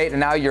roommate, and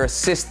now your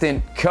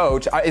assistant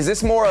coach. Is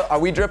this more, are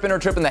we dripping or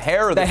tripping, the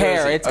hair or the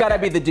hair? jersey? It's got to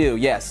be the do,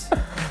 yes.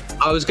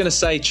 I was going to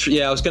say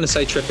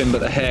tripping,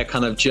 but the hair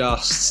kind of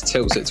just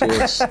tilts it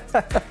towards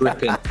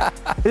dripping.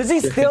 Does he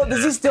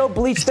still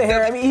bleach the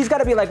hair? I mean, he's got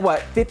to be like,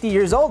 what, 50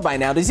 years old by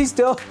now. Does he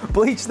still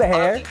bleach the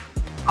hair?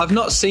 I've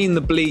not seen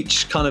the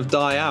bleach kind of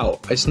die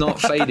out. It's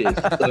not faded.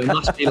 So it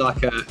must be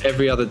like a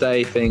every other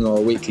day thing or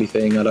a weekly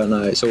thing. I don't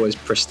know. It's always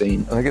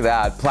pristine. Look at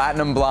that.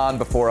 Platinum blonde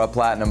before a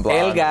platinum blonde.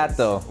 El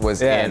Gato.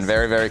 Was in.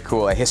 Very, very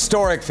cool. A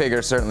historic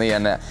figure, certainly,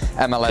 in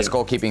MLS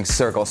goalkeeping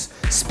circles.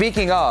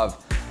 Speaking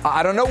of,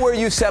 I don't know where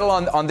you settle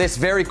on this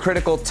very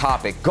critical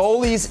topic.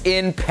 Goalies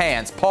in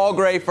pants. Paul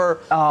Grafer,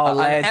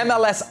 an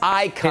MLS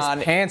icon.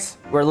 His pants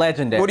were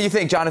legendary. What do you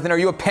think, Jonathan? Are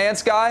you a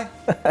pants guy?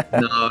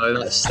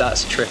 No,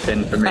 that's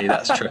tripping for me.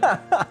 That's tripping.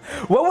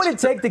 What would it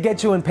take to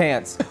get you in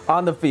pants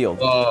on the field?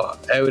 Oh,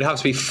 it would have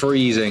to be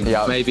freezing.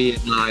 Yep. Maybe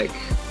in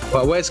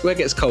where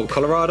gets cold?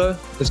 Colorado?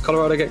 Does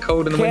Colorado get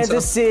cold in the winter?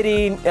 Kansas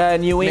City,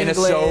 New England.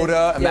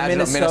 Minnesota. Imagine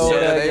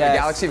Minnesota. The Yes.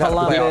 Galaxy have had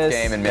a playoff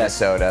game in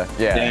Minnesota.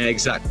 Yeah,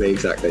 exactly.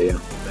 Yeah,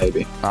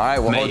 maybe. All right,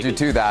 we'll hold you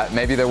to that.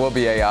 Maybe there will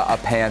be a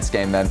pants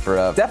game then for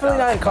a. Definitely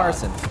not in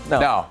Carson.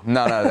 No.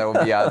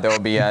 There will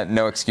be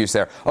no excuse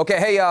there. Okay,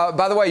 hey,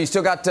 by the way, you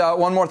still got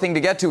one more thing to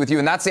get to with you,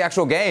 and that's the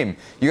actual game.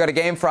 You got a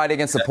game Friday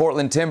against the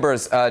Portland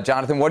Timbers.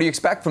 Jonathan, what do you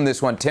expect from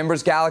this one?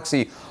 Timbers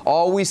Galaxy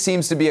always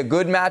seems to be a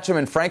good matchup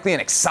and, frankly,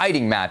 an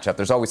exciting matchup.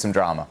 There's always some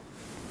drama.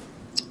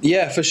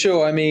 Yeah, for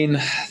sure. I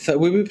mean,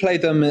 we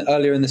played them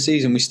earlier in the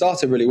season. We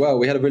started really well.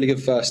 We had a really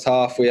good first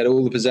half. We had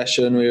all the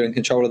possession. We were in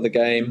control of the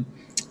game.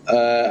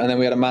 And then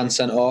we had a man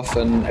sent off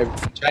and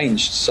everything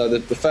changed. So the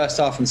first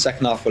half and the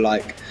second half were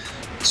like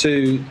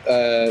two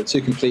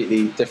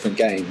completely different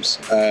games.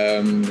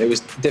 It was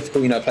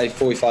difficult, play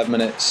 45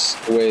 minutes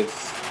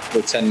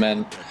with 10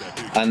 men.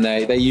 And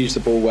they use the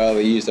ball well.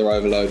 They use their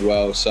overload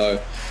well. So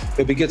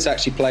it'd be good to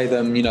actually play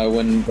them,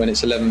 when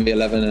it's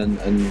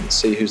 11v11 and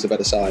see who's the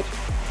better side.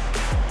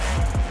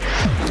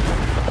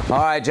 All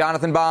right,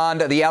 Jonathan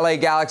Bond, the LA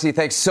Galaxy,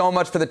 thanks so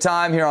much for the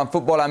time here on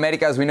Futbol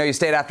America. As we know you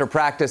stayed after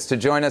practice to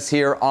join us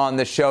here on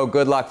the show.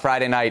 Good luck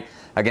Friday night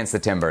against the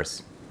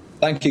Timbers.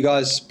 Thank you,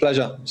 guys.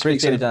 Pleasure.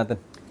 Appreciate it, Jonathan.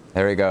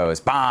 There he goes.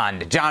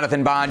 Bond,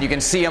 Jonathan Bond. You can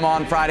see him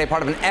on Friday,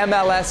 part of an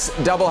MLS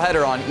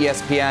doubleheader on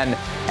ESPN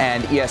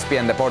and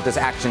ESPN Deportes.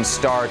 Action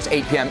starts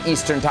 8 p.m.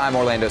 Eastern Time,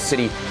 Orlando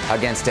City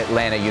against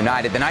Atlanta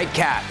United. The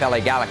Nightcap, LA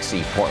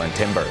Galaxy, Portland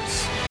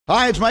Timbers.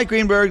 Hi, it's Mike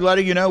Greenberg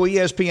letting you know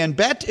ESPN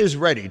Bet is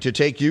ready to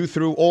take you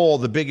through all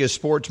the biggest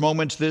sports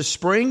moments this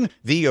spring.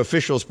 The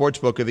official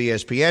sportsbook of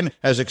ESPN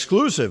has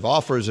exclusive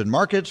offers and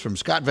markets from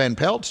Scott Van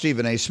Pelt,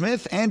 Stephen A.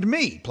 Smith, and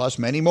me, plus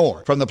many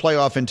more. From the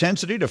playoff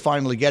intensity to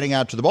finally getting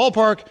out to the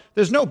ballpark,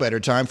 there's no better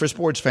time for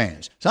sports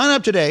fans. Sign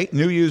up today.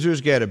 New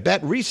users get a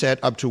bet reset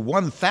up to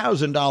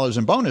 $1,000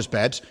 in bonus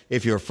bets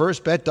if your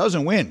first bet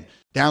doesn't win.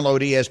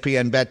 Download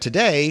ESPN Bet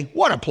today.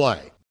 What a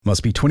play.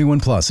 Must be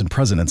 21 plus and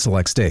present in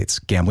select states.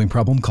 Gambling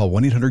problem? Call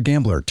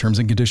 1-800-GAMBLER. Terms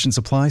and conditions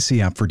apply.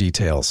 See app for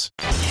details.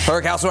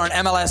 Herc, elsewhere on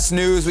MLS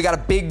news, we got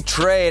a big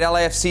trade.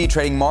 LAFC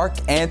trading Mark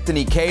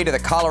Anthony Kaye to the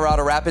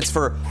Colorado Rapids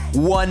for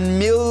 $1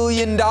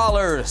 million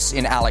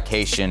in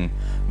allocation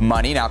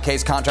money. Now,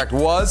 Kaye's contract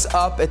was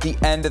up at the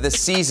end of the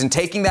season.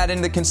 Taking that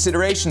into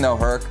consideration, though,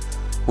 Herc,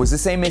 was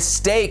this a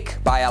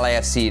mistake by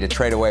LAFC to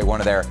trade away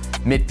one of their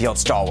midfield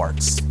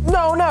stalwarts?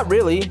 No, not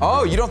really.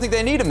 Oh, you don't think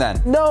they need him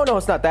then? No,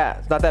 it's not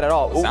that. It's not that at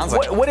all. Sounds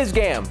like what is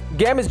GAM?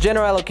 GAM is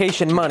general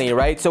allocation money,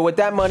 right? So with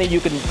that money,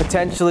 you can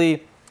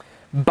potentially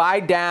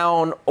buy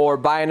down or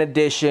buy an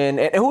addition.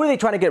 And who are they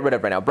trying to get rid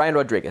of right now? Brian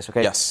Rodriguez,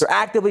 okay? Yes. They're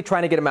actively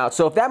trying to get him out.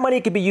 So if that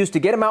money could be used to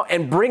get him out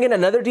and bring in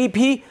another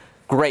DP,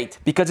 great,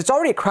 because it's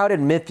already a crowded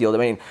midfield. I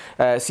mean,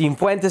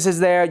 Cifuentes is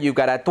there. You've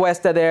got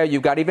Atuesta there. You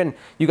got even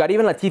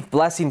Latif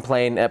Blessing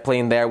playing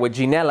there with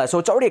Ginella. So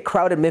it's already a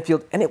crowded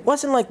midfield. And it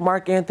wasn't like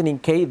Mark Anthony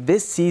Kaye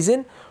this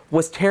season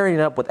was tearing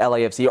it up with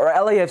LAFC or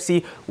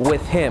LAFC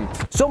with him.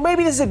 So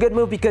maybe this is a good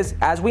move because,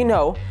 as we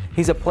know,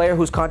 he's a player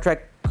whose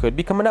contract could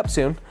be coming up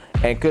soon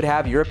and could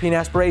have European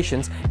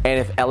aspirations. And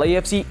if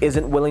LAFC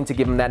isn't willing to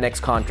give him that next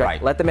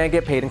contract, let the man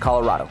get paid in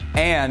Colorado.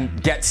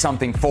 And get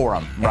something for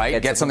him,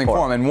 right? Get something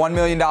for him. And $1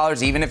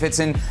 million, even if it's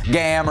in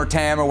GAM or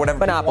TAM or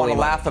whatever you want to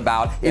laugh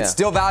about, it's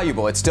still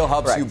valuable. It still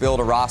helps you build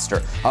a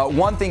roster.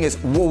 One thing is,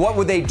 what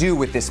would they do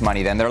with this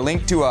money then? They're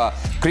linked to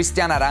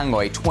Cristian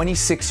Arango, a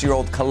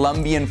 26-year-old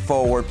Colombian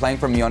forward playing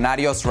for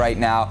Millonarios right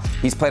now.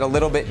 He's played a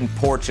little bit in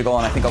Portugal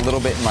and I think a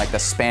little bit in like the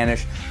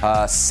Spanish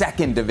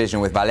second division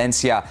with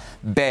Valencia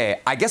B.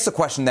 I guess the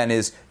question then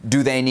is,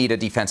 do they need a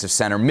defensive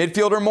center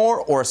midfielder more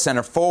or a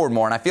center forward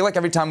more? And I feel like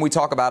every time we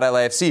talk about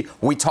LAFC,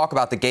 we talk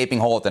about the gaping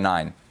hole at the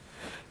 9.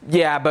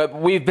 Yeah, but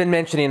we've been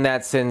mentioning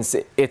that since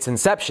its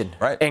inception.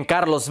 Right. And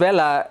Carlos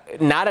Vela,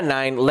 not a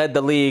 9, led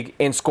the league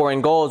in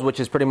scoring goals, which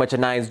is pretty much a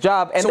 9's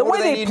job. And so the what way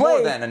do they they need play,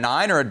 more than a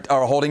 9 or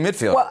a holding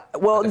midfield?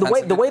 Well,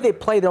 the way they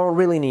play, they don't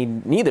really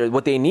need neither.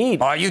 What they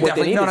need. Oh, you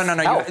definitely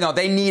no.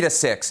 They need a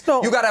 6.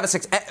 No. You got to have a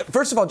 6.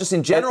 First of all, just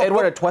in general,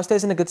 Eduardo Tuesta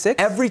isn't a good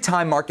 6. Every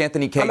time Mark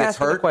Anthony K gets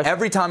hurt,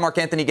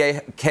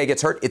 K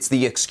gets hurt, it's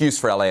the excuse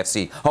for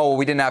LAFC. Oh, well,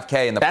 we didn't have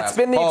K in the That's playoffs.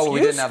 been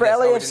the excuse for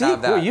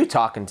LAFC. Who are you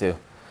talking to?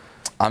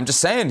 I'm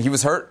just saying he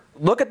was hurt.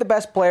 Look at the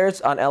best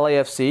players on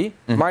LAFC.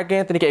 Mark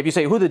Anthony K. If you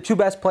say who are the 2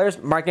 best players,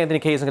 Mark Anthony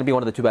K isn't going to be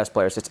one of the 2 best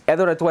players. It's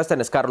Eduardo Tuesta and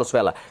it's Carlos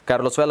Vela.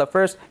 Carlos Vela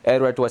first,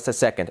 Eduardo Tuesta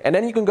second. And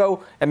then you can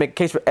go and make a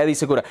case for Eddie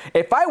Segura.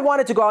 If I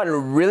wanted to go out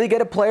and really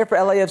get a player for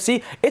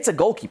LAFC, it's a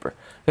goalkeeper.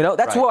 You know,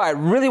 that's what I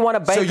really want to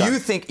bank on. So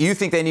you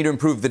think they need to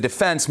improve the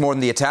defense more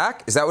than the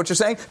attack? Is that what you're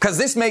saying? Because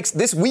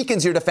this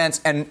weakens your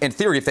defense, and in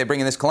theory, if they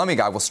bring in this Colombian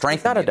guy, will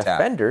strengthen the attack. He's not a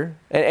defender.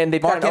 And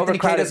they've Mark Anthony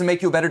K doesn't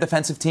make you a better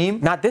defensive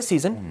team? Not this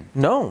season.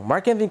 No,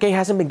 Mark Anthony K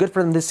hasn't been good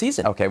for them this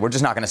season. Okay, we're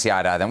just not going to see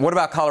eye to eye then. What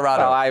about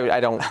Colorado? Well, I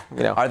don't,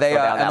 Are they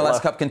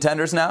MLS Cup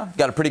contenders now? You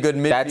got a pretty good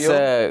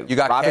midfield. You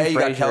got Robin K, you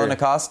got Kellen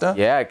Acosta.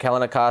 Yeah,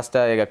 Kellen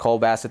Acosta. You got Cole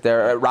Bassett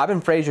there. Robin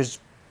Frazier's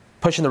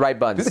pushing the right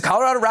buttons. Dude, the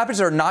Colorado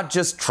Rapids are not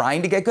just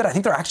trying to get good. I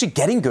think they're actually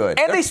getting good.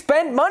 And they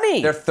spend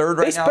money. They're third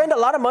right now. They spend a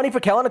lot of money for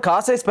Kellen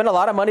Acosta. They spend a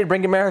lot of money to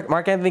bring in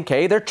Mark Anthony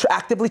K. They're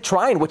actively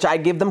trying, which I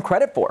give them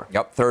credit for.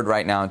 Yep, third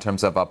right now in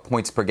terms of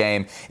points per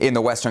game in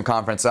the Western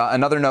Conference.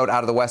 Another note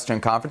out of the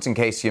Western Conference, in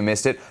case you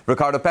missed it,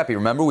 Ricardo Pepi.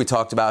 Remember, we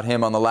talked about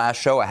him on the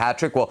last show, a hat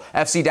trick. Well,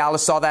 FC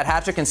Dallas saw that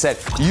hat trick and said,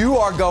 you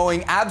are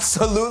going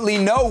absolutely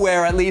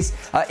nowhere, at least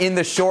in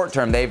the short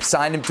term. They've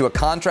signed him to a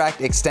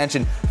contract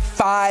extension,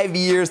 5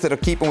 years that'll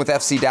keep him with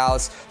FC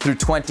Dallas through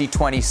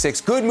 2026.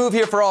 Good move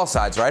here for all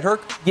sides, right,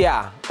 Herc?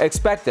 Yeah,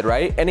 expected,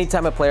 right?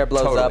 Anytime a player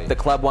blows up, the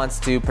club wants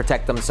to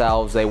protect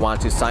themselves. They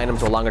want to sign him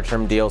to a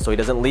longer-term deal so he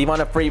doesn't leave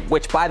on a free,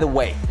 which, by the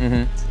way,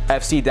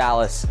 FC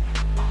Dallas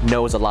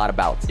knows a lot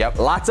about. Yep.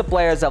 Lots of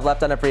players have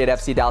left on a free at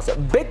FC Dallas.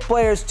 Big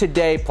players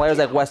today, players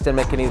like Weston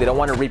McKinney, they don't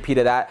want to repeat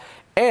of that.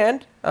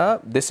 And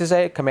this is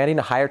commanding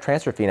a higher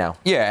transfer fee now.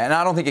 Yeah, and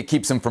I don't think it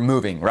keeps him from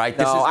moving, right?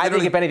 No, I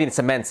think if anything, it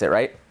cements it,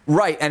 right?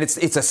 Right, and it's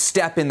a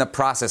step in the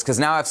process because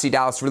now FC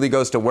Dallas really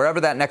goes to wherever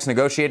that next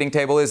negotiating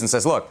table is and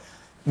says, look,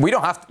 we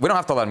don't have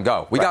to let him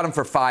go. We got him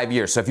for 5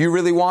 years. So if you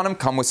really want him,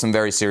 come with some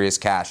very serious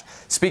cash.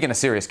 Speaking of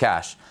serious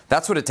cash,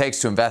 that's what it takes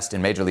to invest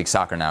in Major League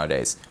Soccer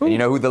nowadays. And you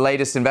know who the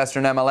latest investor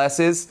in MLS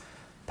is?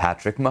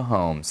 Patrick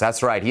Mahomes.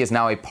 That's right. He is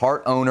now a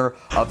part owner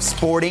of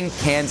Sporting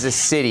Kansas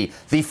City.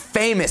 The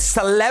famous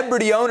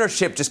celebrity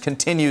ownership just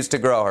continues to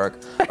grow,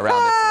 Herc,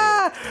 around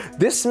this league.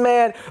 This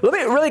man, let me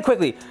really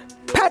quickly.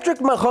 Patrick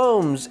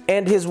Mahomes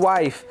and his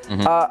wife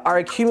are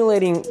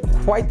accumulating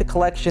quite the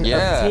collection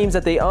of teams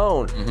that they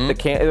own.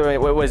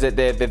 What is it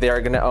that they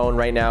are going to own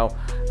right now?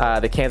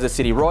 The Kansas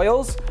City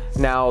Royals.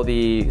 Now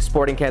the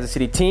Sporting Kansas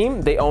City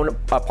team. They own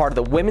a part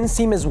of the women's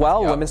team as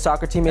well, women's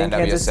soccer team in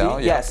Kansas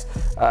City. Yes.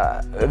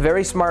 A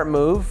very smart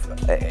move.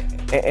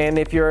 And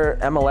if you're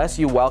MLS,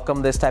 you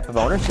welcome this type of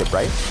ownership,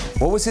 right?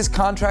 What was his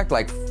contract?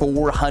 Like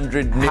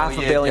 $400 million?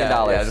 $500 million.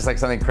 Yeah, just like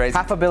something crazy.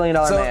 $500 million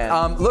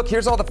man. Look,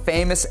 here's all the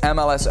famous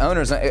MLS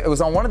owners. It was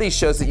on one of these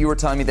shows that you were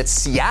telling me that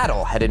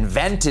Seattle had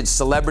invented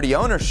celebrity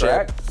ownership.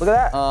 Correct. Look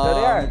at that. There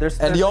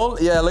they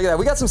are. Look at that.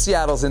 We got some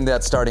Seattles in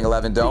that starting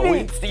 11, don't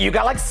we? You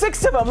got like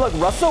 6 of them. Look,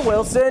 Russell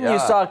Wilson. You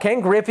saw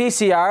Ken Griffey,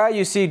 Ciara.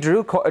 You see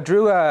Drew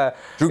Carey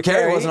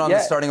wasn't on the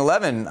starting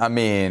 11. I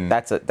mean,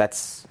 that's.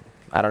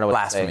 I don't know what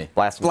blasphemy.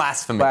 to say.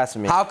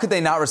 Blasphemy. How could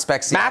they not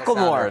respect Seattle?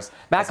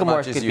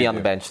 Macklemore could be on the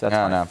bench. That's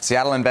fine. No.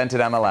 Seattle invented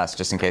MLS,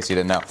 just in case you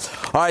didn't know.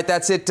 All right,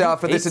 that's it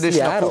for this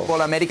edition of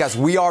Futbol Americas.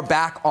 We are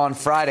back on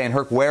Friday. And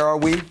Herc, where are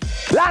we?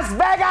 Las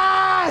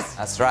Vegas!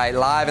 That's right,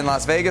 live in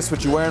Las Vegas.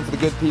 What you wearing for the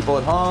good people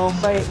at home?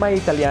 My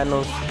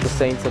Italianos, the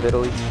Saints of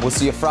Italy. We'll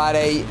see you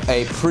Friday,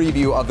 a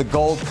preview of the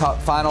Gold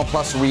Cup final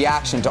plus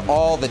reaction to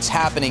all that's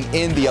happening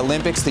in the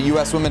Olympics. The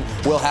U.S. women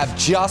will have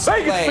just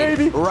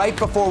played right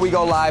before we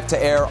go live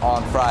to air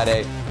on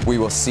Friday. We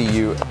will see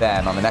you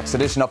then on the next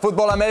edition of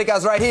Futbol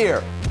Americas right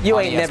here. You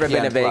ain't never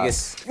been to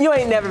Vegas. You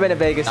ain't never been to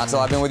Vegas. Not till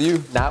I've been with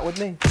you. Not with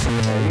me.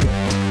 There you go.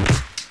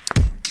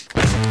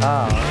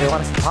 They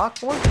want us to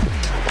talk more?